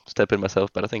 step in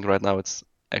myself. But I think right now it's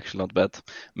actually not bad.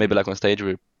 Maybe like on stage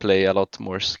we play a lot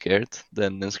more scared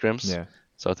than in scrims. Yeah.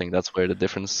 So I think that's where the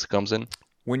difference comes in.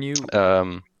 When you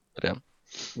But yeah.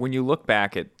 when you look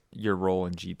back at your role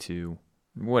in G2,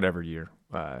 whatever year,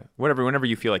 whenever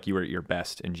you feel like you were at your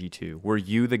best in G2, were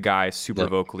you the guy super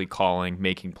vocally calling,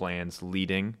 making plans,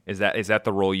 leading? Is that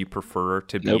the role you prefer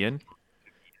to be in?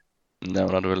 No,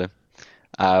 not really.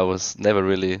 I was never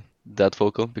really that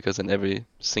vocal because in every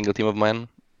single team of mine,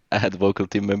 I had vocal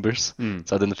team members,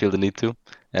 so I didn't feel the need to.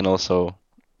 And also,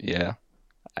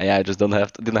 I just didn't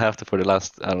have to for the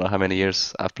last, I don't know how many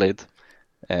years I've played.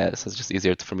 So it's just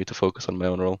easier for me to focus on my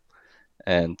own role.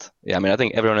 And yeah, I mean, I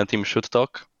think everyone on the team should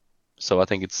talk. So I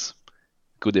think it's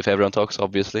good if everyone talks,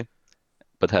 obviously,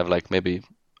 but have like maybe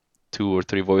 2 or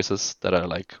 3 voices that are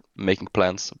like making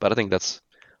plans. But I think that's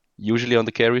usually on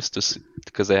the carries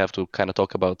because they have to kind of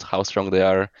talk about how strong they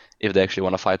are, if they actually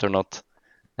want to fight or not.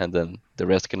 And then the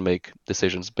rest can make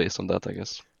decisions based on that, I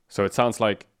guess. So it sounds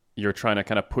like you're trying to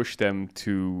kind of push them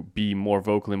to be more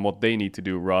vocal in what they need to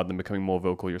do rather than becoming more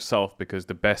vocal yourself, because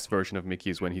the best version of Mickey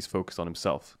is when he's focused on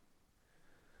himself.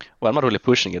 Well, I'm not really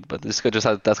pushing it, but it's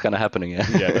just that's kind of happening. Yeah,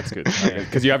 yeah, that's good.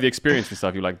 Because you have the experience and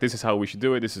stuff. You're like, this is how we should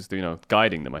do it. This is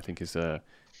guiding them. I think is the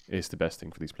best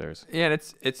thing for these players. Yeah, and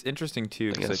it's interesting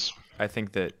too because I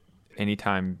think that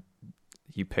anytime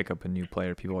you pick up a new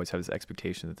player, people always have this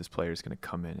expectation that this player is going to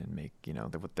come in and make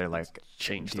they're like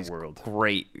change the world.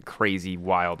 Great, crazy,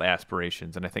 wild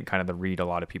aspirations, and I think kind of the read a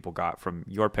lot of people got from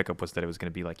your pickup was that it was going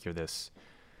to be like you're this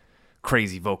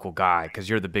crazy vocal guy because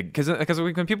you're the big because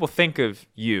when people think of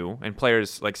you and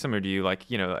players like similar to you, like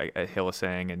like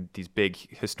Hylissang and these big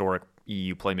historic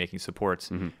EU playmaking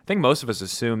supports, I think most of us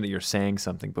assume that you're saying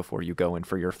something before you go in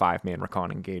for your 5-man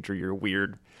recon engage or your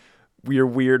weird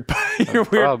bike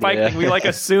thing. We like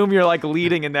assume you're like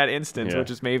leading in that instance, which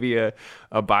is maybe a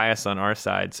bias on our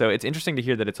side. So it's interesting to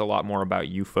hear that it's a lot more about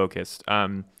you focused.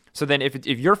 So then if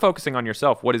you're focusing on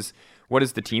yourself, what is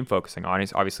the team focusing on?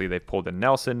 Obviously they've pulled in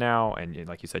Nelson now, and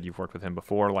like you said, you've worked with him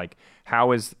before. Like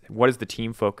what is the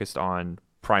team focused on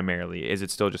primarily? Is it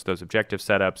still just those objective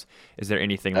setups? Is there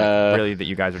anything really that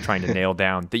you guys are trying to nail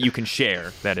down that you can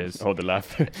share? That is. Oh, the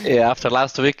laugh. Yeah, after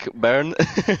last week, Baron.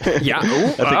 Yeah.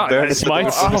 I think Baron is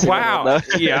wow.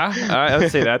 Yeah.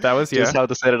 Let's say that was just how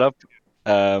to set it up.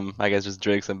 I guess just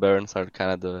Drakes and Barons are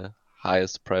kind of the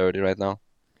highest priority right now.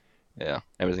 Yeah,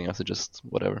 everything else is just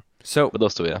whatever. So, but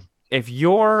those two, yeah. If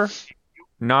you're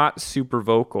not super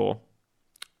vocal,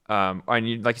 and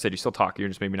like you said, you still talk. You're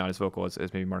just maybe not as vocal as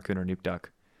maybe Markoon or Nukeduck.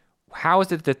 How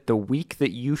is it that the week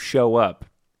that you show up,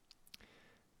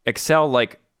 Excel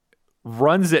like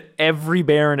runs at every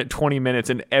Baron at 20 minutes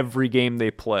in every game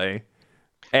they play,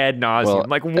 ad nauseum? Well,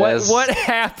 like what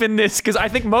happened this? Because I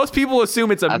think most people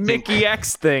assume it's a Mickey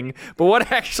X thing, but what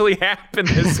actually happened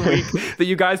this week that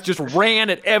you guys just ran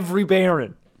at every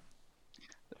Baron?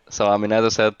 So, I mean, as I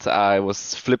said, I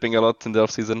was flipping a lot in the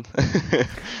off-season.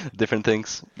 Different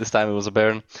things. This time it was a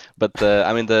Baron. But,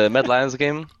 I mean, the Mad Lions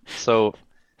game. So,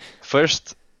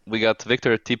 first, we got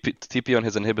Victor TP on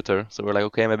his inhibitor. So, we're like,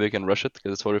 okay, maybe we can rush it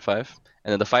because it's 45.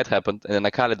 And then the fight happened. And then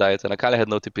Akali died. And Akali had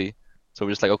no TP. So,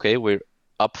 we're just like, okay, we're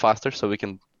up faster. So, we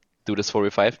can do this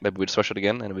 45. Maybe we just rush it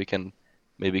again. And we can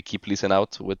maybe keep Lee Sin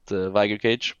out with the Viger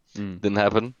cage. Didn't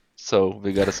happen. So,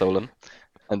 we got a Solan.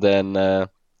 And then...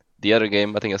 the other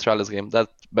game, I think Astralis game, that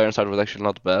Baron start was actually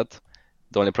not bad.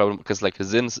 The only problem, because like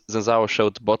Xin Zhao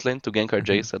showed bot lane to gank our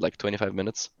Jace at like 25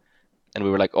 minutes. And we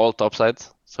were like all topside.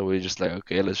 So we just like,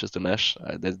 okay, let's just do Nash.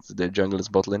 The jungle is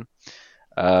bot lane.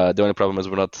 The only problem is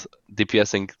we're not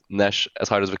DPSing Nash as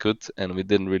hard as we could. And we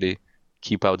didn't really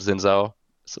keep out Xin Zhao.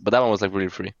 So, but that one was like really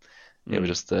free. It was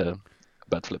just a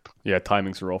bad flip. Yeah,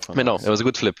 timings are off. I mean, no, it was a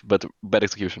good flip, but bad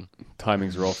execution.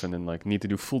 Timings are off, and then like need to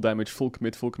do full damage, full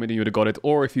commit, and you would have got it.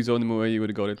 Or if you zone them away, you would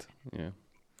have got it. Yeah.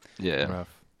 Yeah.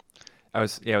 Rough. I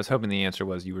was hoping the answer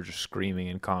was you were just screaming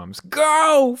in comms,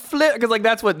 "Go flip!" Because like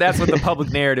that's what the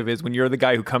public narrative is when you're the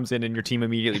guy who comes in and your team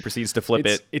immediately proceeds to flip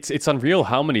it. It's unreal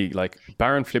how many like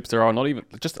Baron flips there are. Not even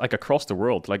just like across the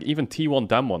world. Like even T1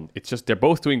 Damwon. It's just they're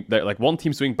like one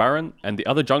team's doing Baron and the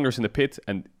other jungler's in the pit.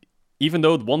 And even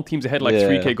though one team's ahead like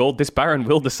 3k gold, this Baron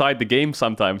will decide the game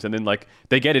sometimes. And then like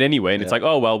they get it anyway, and it's like,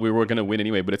 oh well, we were gonna win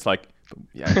anyway. But it's like,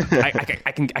 yeah,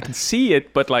 I can see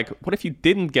it. But like, what if you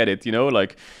didn't get it? You know,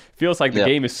 like. Feels like the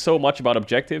game is so much about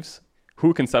objectives.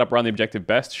 Who can set up around the objective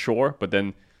best? Sure, but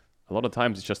then a lot of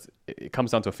times it comes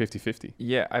down to a 50-50.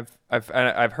 Yeah,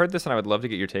 I've heard this, and I would love to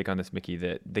get your take on this, Mickey.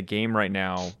 That the game right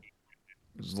now,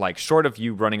 like short of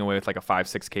you running away with like a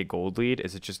 5-6k gold lead,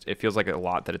 it feels like a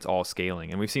lot that it's all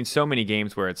scaling. And we've seen so many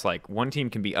games where it's like one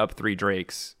team can be up 3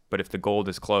 Drakes, but if the gold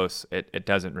is close, it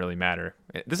doesn't really matter.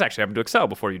 This actually happened to Excel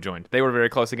before you joined. They were very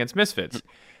close against Misfits.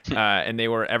 And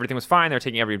everything was fine. They were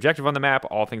taking every objective on the map,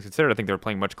 all things considered. I think they were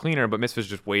playing much cleaner, but Misfits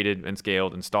just waited and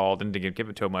scaled and stalled and didn't give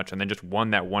it to him much, and then just won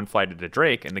that one fight at a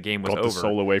Drake, and the game was over. Got the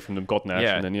soul away from them, got Nash,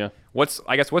 and then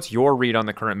What's your read on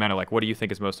the current meta? Like, what do you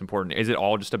think is most important? Is it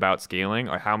all just about scaling,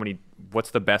 or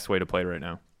what's the best way to play right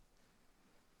now?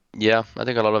 Yeah, I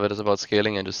think a lot of it is about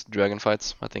scaling and just dragon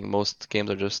fights. I think most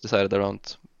games are just decided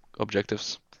around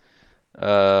objectives.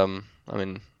 I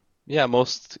mean, yeah,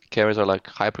 most carries are like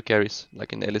hyper carries.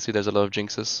 Like in LEC, there's a lot of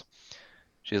Jinxes.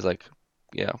 She's like,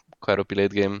 yeah, quite OP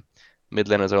late game. Mid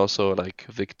laners are also like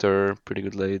Victor, pretty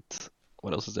good late.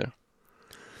 What else is there?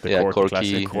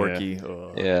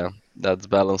 Corki. Yeah, that's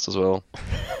balanced as well.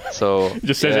 So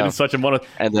just says it in such a mono.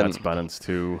 And then, that's balanced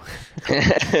too.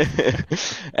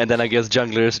 And then I guess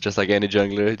junglers, just like any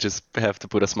jungler, just have to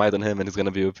put a smite on him and he's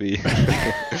gonna be OP.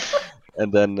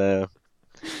 And then,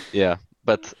 yeah.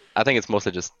 But I think it's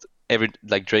mostly just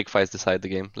Drake fights decide the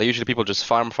game. Like usually people just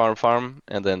farm,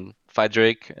 and then fight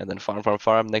Drake, and then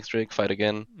farm, next Drake, fight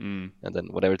again, and then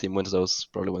whatever team wins those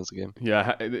probably wins the game.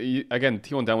 Yeah, again,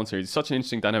 T1 Damwon series, such an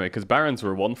interesting dynamic, because Barons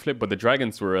were one flip, but the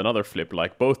Dragons were another flip.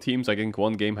 Like both teams, I think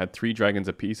one game had 3 dragons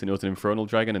apiece, and it was an Infernal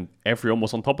Dragon, and everyone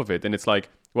was on top of it. And it's like,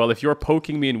 well, if you're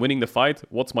poking me and winning the fight,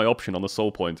 what's my option on the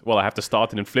soul point? Well, I have to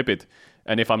start it and flip it.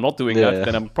 And if I'm not doing that,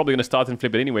 then I'm probably going to start and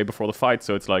flip it anyway before the fight.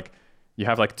 So it's like, you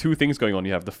have like 2 things going on.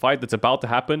 You have the fight that's about to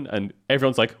happen, and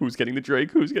everyone's like, who's getting the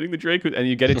Drake? And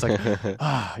you get it's like,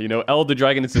 Elder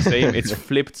Dragon is the same. It's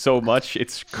flipped so much.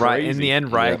 It's crazy. Right, in the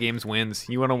end, Riot Games wins.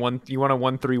 You want a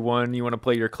 1-3-1, you want to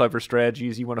play your clever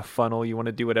strategies, you want to funnel, you want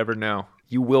to do whatever. No,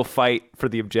 you will fight for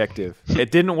the objective.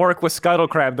 It didn't work with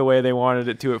Scuttlecrab the way they wanted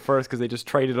it to at first, because they just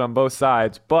traded on both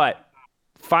sides, but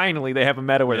finally they have a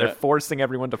meta where they're forcing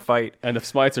everyone to fight. And the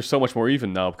smites are so much more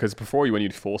even now, because before when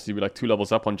you'd force, you'd be like 2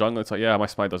 levels up on jungle. It's like, yeah, my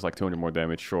smite does like 200 more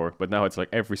damage, sure. But now it's like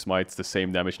every smite's the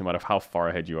same damage no matter how far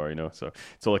ahead you are, So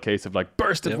it's all a case of like,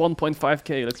 burst at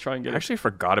 1.5k, let's try and get it. I actually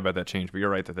forgot about that change, but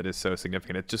you're right that is so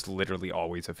significant. It's just literally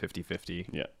always a 50-50.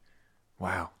 Yeah.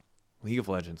 Wow. League of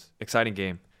Legends. Exciting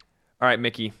game. All right,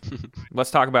 Mickey,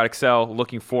 let's talk about Excel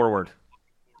looking forward.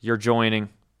 You're joining.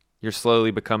 You're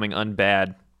slowly becoming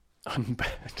unbad.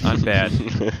 Unbad.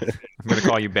 I'm going to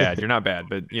call you bad. You're not bad,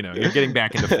 but, you're getting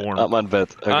back into form. I'm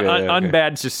unbad. Okay,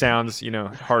 unbad just sounds,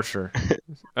 harsher.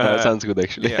 That sounds good,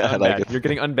 actually. Yeah, I like it. You're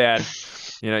getting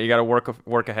unbad. You got to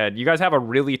work ahead. You guys have a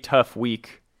really tough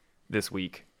week this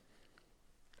week.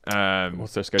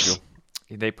 What's their schedule?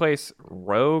 They place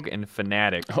Rogue and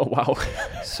Fnatic. Oh, wow.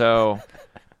 So,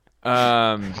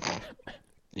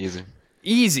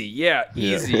 Easy, yeah,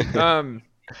 easy.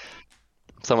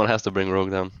 Someone has to bring Rogue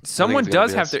down. Someone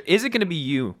does have to. Is it going to be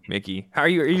you, Mickey? Are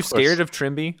you scared of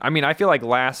Trimby? I mean, I feel like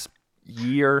last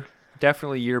year,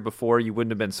 definitely year before, you wouldn't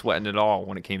have been sweating at all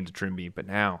when it came to Trimby, but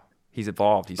now he's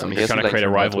evolved. He's trying to create a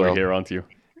rivalry here, aren't you?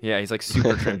 Yeah, he's like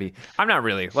super Trimby. I'm not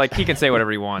really. Like, he can say whatever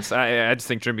he wants. I just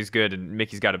think Trimby's good, and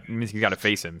Mickey's got to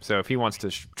face him. So if he wants to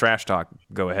trash talk,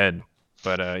 go ahead.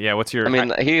 But yeah, what's your? I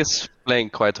mean, he's playing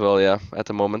quite well, at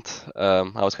the moment.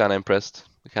 I was kind of impressed.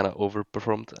 We kind of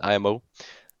overperformed IMO.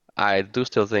 I do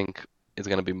still think it's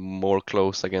going to be more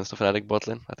close against the Fnatic bot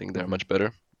lane. I think they're much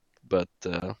better. But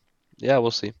yeah, we'll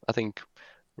see. I think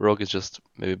Rogue is just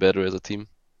maybe better as a team.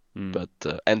 But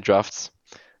and drafts.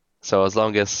 So as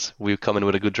long as we come in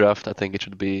with a good draft, I think it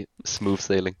should be smooth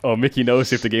sailing. Oh, Mickey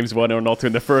knows if the game's won or not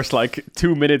in the first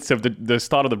 2 minutes of the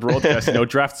start of the broadcast.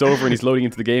 draft's over and he's loading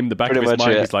into the game. The back of his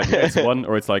mind is like, yeah, it's won,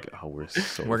 or it's like, oh,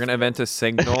 we're gonna event a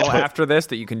signal after this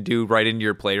that you can do right into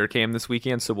your player cam this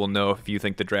weekend, so we'll know if you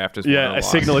think the draft is won or lost.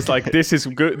 Signal is like, this is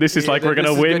good. This is like we're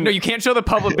gonna win. Good. No, you can't show the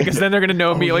public because then they're gonna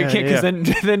know me. Because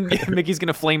then Mickey's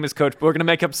gonna flame his coach. But we're gonna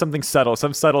make up something subtle,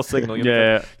 some subtle signal.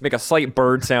 Make a slight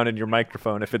bird sound in your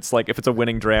microphone if it's it's like if it's a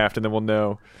winning draft, and then we'll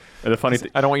know. And the funny thing,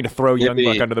 I don't want you to throw Maybe-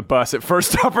 Youngbuck under the bus at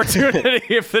first opportunity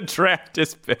if the draft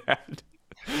is bad.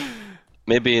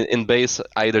 Maybe in base,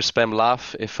 I either spam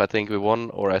laugh if I think we won,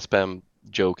 or I spam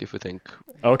joke if we think.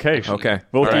 okay, Okay.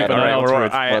 we'll All keep right, an all eye right, out for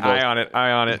it. Eye on it.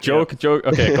 Eye on it. Joke.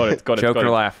 Okay, got it. Joke got or it.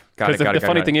 laugh. Got Because it. the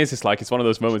funny thing is, it's like it's one of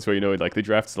those moments where like the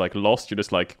draft's like lost. You're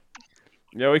just like,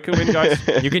 yeah, we can win, guys.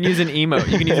 You can use an emote.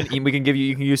 You can use we can give you.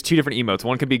 You can use 2 different emotes.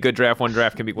 One can be good draft. One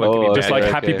draft can be Oh, bad. Just like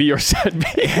okay. happy be or sad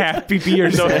be. happy be or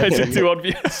No, sad. it's too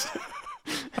obvious.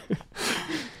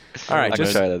 All right, I can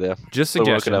just try that, yeah. Just We'll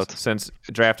work it suggestions, out. since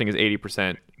drafting is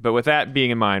 80%. But with that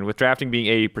being in mind, with drafting being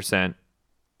 80%,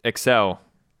 Excel,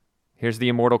 here's the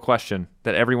immortal question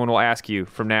that everyone will ask you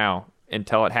from now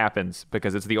until it happens,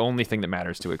 because it's the only thing that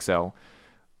matters to Excel.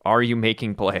 Are you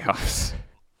making playoffs?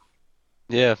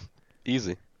 Yeah,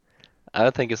 easy. I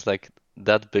don't think it's like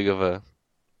that big of a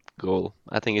goal.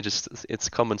 I think it's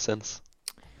common sense.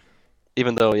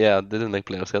 Even though, yeah, they didn't make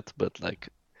playoffs yet, but like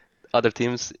other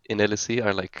teams in LEC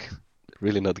are like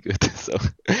really not good. So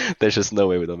there's just no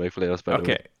way we don't make playoffs. By the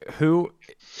way. Okay, who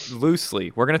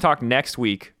loosely? We're going to talk next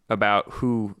week about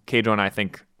who Keijo and I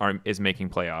think is making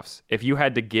playoffs. If you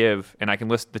had to give, and I can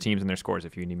list the teams and their scores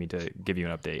if you need me to give you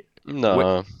an update.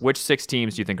 No, Which 6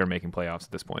 teams do you think are making playoffs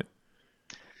at this point?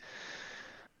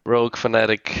 Rogue,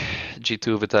 Fnatic,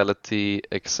 G2, Vitality,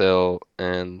 Excel,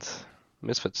 and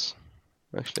Misfits.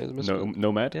 Actually, is it Misfits?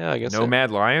 Nomad. Yeah, I guess. Nomad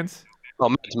Lions?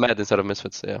 Oh, Mad instead of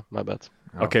Misfits. Yeah, my bad.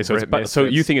 Okay, so Rip so you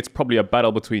Misfits. think it's probably a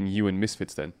battle between you and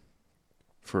Misfits then?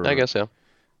 I guess, yeah.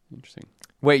 Interesting.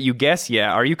 Wait, you guess?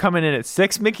 Yeah. Are you coming in at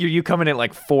 6, Mickey, or are you coming in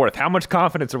like 4th? How much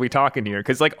confidence are we talking here?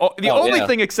 Because like the Oh, only yeah.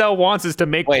 thing Excel wants is to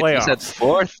make Wait, you playoffs. said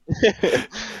fourth?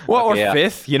 Well, or Okay, yeah.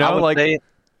 5th, you know,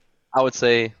 I would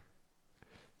say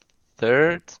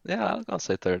third. Yeah, I'll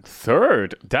say third.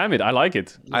 Third. Damn it, I like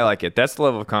it. I like it. That's the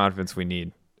level of confidence we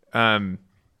need.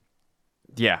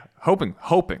 Yeah, hoping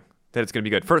that it's going to be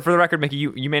good. For the record, Mickey,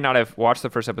 you may not have watched the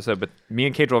first episode, but me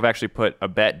and Kadril have actually put a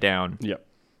bet down Yeah.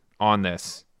 on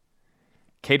this.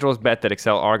 Kadril's bet that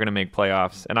Excel are going to make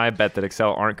playoffs, and I bet that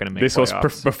Excel aren't going to make This was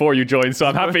playoffs. before you joined, so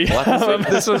I'm happy.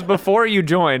 This was before you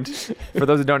joined. For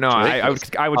those who don't know, I would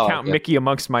Oh, count yeah. Mickey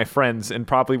amongst my friends and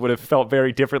probably would have felt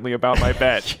very differently about my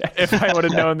bet if I would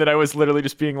have known that I was literally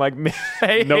just being like,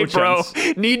 hey, No hey bro,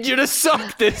 chance. need you to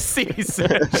suck this season.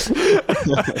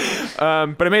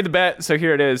 But I made the bet, so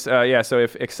here it is. So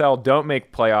if Excel don't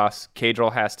make playoffs,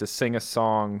 Kadril has to sing a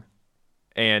song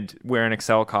and wear an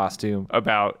Excel costume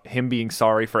about him being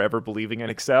sorry for ever believing in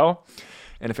Excel.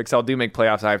 And if Excel do make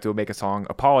playoffs, I have to make a song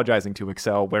apologizing to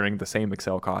Excel wearing the same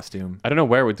Excel costume. I don't know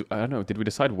where I don't know. Did we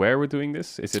decide where we're doing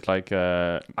this? Is it like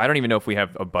I don't even know if we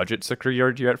have a budget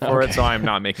secured yet for it, so I'm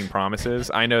not making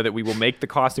promises. I know that we will make the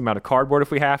costume out of cardboard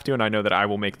if we have to, and I know that I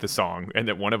will make the song, and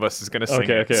that one of us is going to sing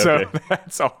Okay, it. okay, So okay.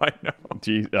 that's all I know.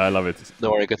 Gee, I love it.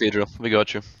 Don't worry, Cathedral. We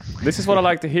got you. This is what I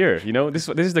like to hear. You know, this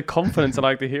is the confidence I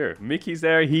like to hear. Mickey's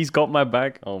there. He's got my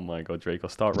back. Oh my God, Drake! I'll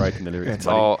start writing the lyrics. It's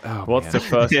buddy. all. What's the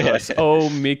first verse? Oh,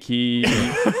 Mickey,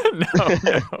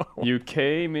 no. you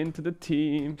came into the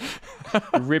team,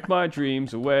 ripped my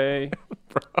dreams away.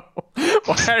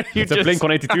 Why are you It's a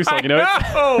Blink-182 song, you know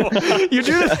it? No, you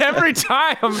do this every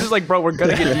time. I'm just like, bro, we're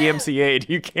gonna get DMCA'd.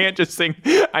 You can't just sing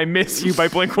 "I Miss You" by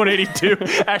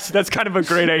Blink-182. Actually, that's kind of a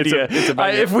great idea.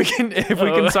 If we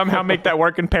can somehow make that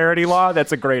work in parody law,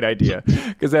 that's a great idea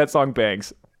because that song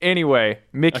bangs. Anyway, I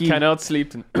Mickey, cannot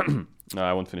sleep. No,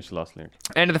 I won't finish the last lyric.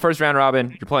 end of the first round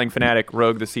robin. You're playing Fnatic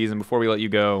Rogue this season. Before we let you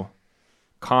go,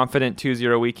 confident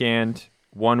 2-0 weekend,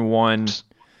 1-1.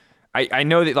 I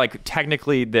know that like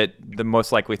technically that the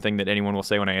most likely thing that anyone will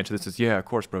say when I answer this is yeah, of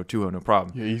course, bro, 2-0, no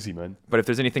problem. Yeah, easy, man. But if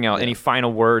there's anything else, any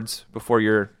final words before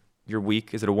your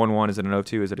week? Is it a 1-1? Is it an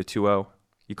 0-2? Is it a 2-0?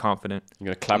 You confident? I'm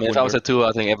gonna I clap. mean, if when I was you're- at 2,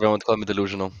 I think everyone would call me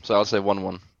delusional. So I'll say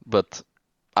 1-1. But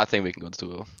I think we can go to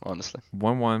 2, honestly.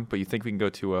 1-1, but you think we can go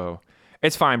 2-0?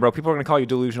 It's fine, bro. People are gonna call you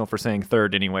delusional for saying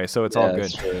third anyway, so it's all good.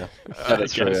 That's true, yeah.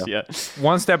 That's true, Yes, yeah. yeah.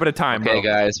 One step at a time, Okay,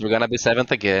 bro. guys, we're gonna be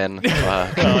 7th again.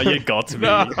 Fuck. Oh, you got me.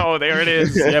 No, there it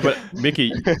is. Yeah, but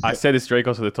Mickey, I said this Drake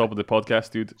also at the top of the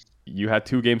podcast, dude. You had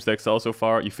 2 games to Excel so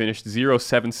far. You finished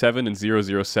 0-7-7 and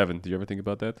 0-0-7. Do you ever think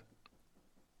about that?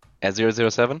 At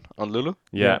 0-0-7 on Lulu?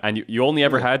 Yeah, and you only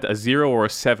ever had a 0 or a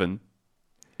 7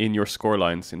 in your score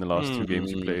lines in the last 2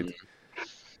 games you played.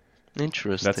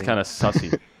 Interesting. That's kind of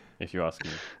sussy, if you ask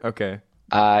me. Okay.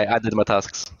 I did my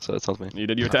tasks, so it's not me. You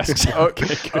did your tasks.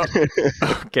 Okay.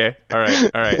 Okay. All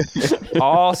right.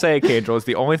 All I'll say, Kadril, is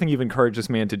the only thing you've encouraged this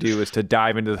man to do is to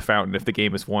dive into the fountain if the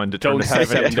game is won to turn Don't to have 7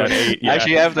 7 into an 8. Yeah. I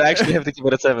actually have to keep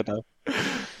it at 7 now.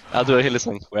 I'll do a Hilly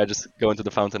song where I just go into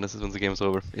the fountain as soon as the game's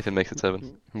over, if it makes it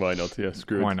 7. Why not? Yeah,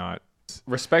 screw it. Why not?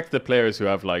 Respect the players who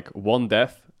have like one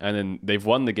death and then they've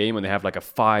won the game and they have like a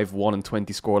 5-1-20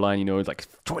 scoreline, you know, it's like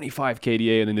 25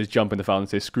 KDA, and then they just jump in the foul and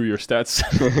say, screw your stats.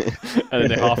 And then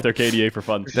they half their KDA for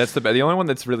fun. That's the only one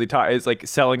that's really tight is like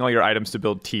selling all your items to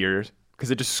build tiers,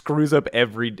 because it just screws up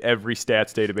every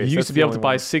stats database. You used to be able to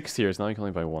buy 6 tiers, now you can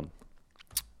only buy 1.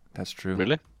 That's true.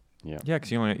 Really? Yeah. Yeah,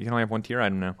 because you can only have one tier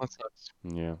item now. That sucks.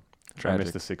 Yeah. I Tragic.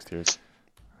 missed the 6 tiers.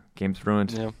 Game's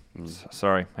ruined. Yeah.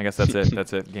 Sorry. I guess that's it.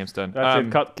 That's it. Game's done. That's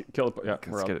it. Cut, kill. Yeah,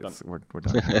 Let's get it. done. We're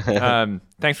done.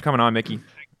 Thanks for coming on, Mickey.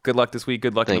 Good luck this week.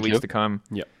 Good luck in Thank the weeks you. to come.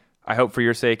 Yeah. I hope for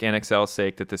your sake and Excel's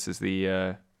sake that this is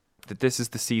the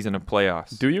season of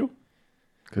playoffs. Do you?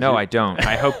 No, I don't.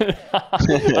 I hope.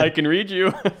 I can read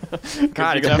you.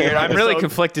 God, it's weird. I'm really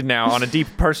conflicted now on a deep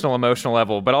personal, emotional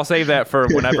level. But I'll save that for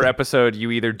whenever episode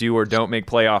you either do or don't make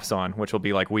playoffs on, which will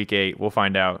be like week 8. We'll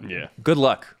find out. Yeah. Good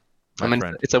luck. I mean,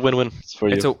 friend. it's a win-win for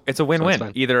you. It's a win-win.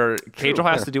 fine. Either Cagel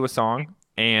has to do a song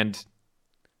and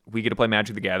we get to play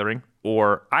Magic the Gathering,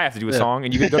 or I have to do a song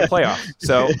and you get to go to playoffs.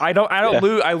 So I don't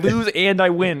lose. I lose and I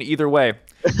win either way.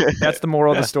 That's the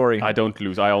moral of the story. I don't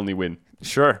lose. I only win.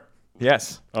 Sure.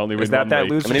 Yes. I only win Is that one that way.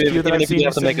 lose I mean, skew that even I've if seen you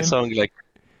have to make a this song, like,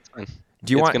 it's fine.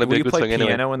 Do you It's want? gonna Will be a you good play song anyway.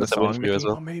 piano in the That's a win song, for you as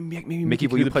Mickey? well. Mickey,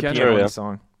 will you play piano Sure, in yeah. the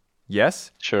song?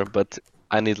 Yes. Sure, but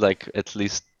I need like at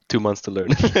least 2 months to learn.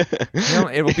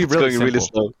 It will be It's really going simple. really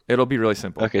slow. It'll be really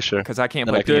simple. Okay, sure. Because I can't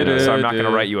Then play I can piano, do so it. I'm not going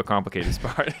to write you a complicated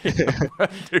part.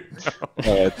 Dude,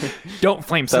 no. All right. Don't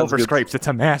flame Sounds Silver good. Scrapes. It's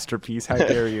a masterpiece. How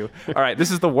dare you? All right,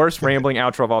 this is the worst rambling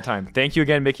outro of all time. Thank you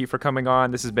again, Mickey, for coming on.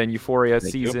 This has been Euphoria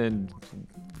Thank you. season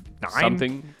 9?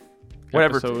 Something.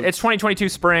 Whatever. Episode- It's 2022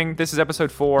 spring. This is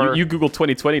episode 4. You Googled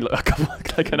 2020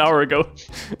 like an hour ago.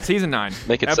 Season 9.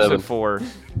 Make it episode 7. 4.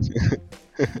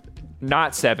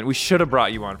 Not 7. We should have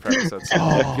brought you on for episode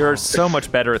 7. You're so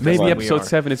much better at this Maybe than we episode are.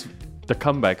 7 is the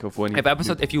comeback of when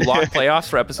If you lock playoffs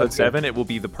for episode That's good. 7, it will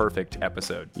be the perfect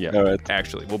episode. Yeah. All right.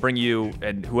 Actually, we'll bring you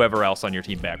and whoever else on your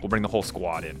team back. We'll bring the whole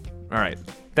squad in. All right.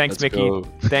 Thanks, Let's Mickey. go.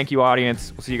 Thank you,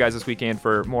 audience. We'll see you guys this weekend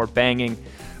for more banging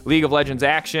League of Legends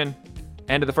action.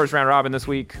 End of the first round robin this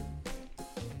week.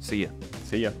 See ya.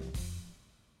 See ya.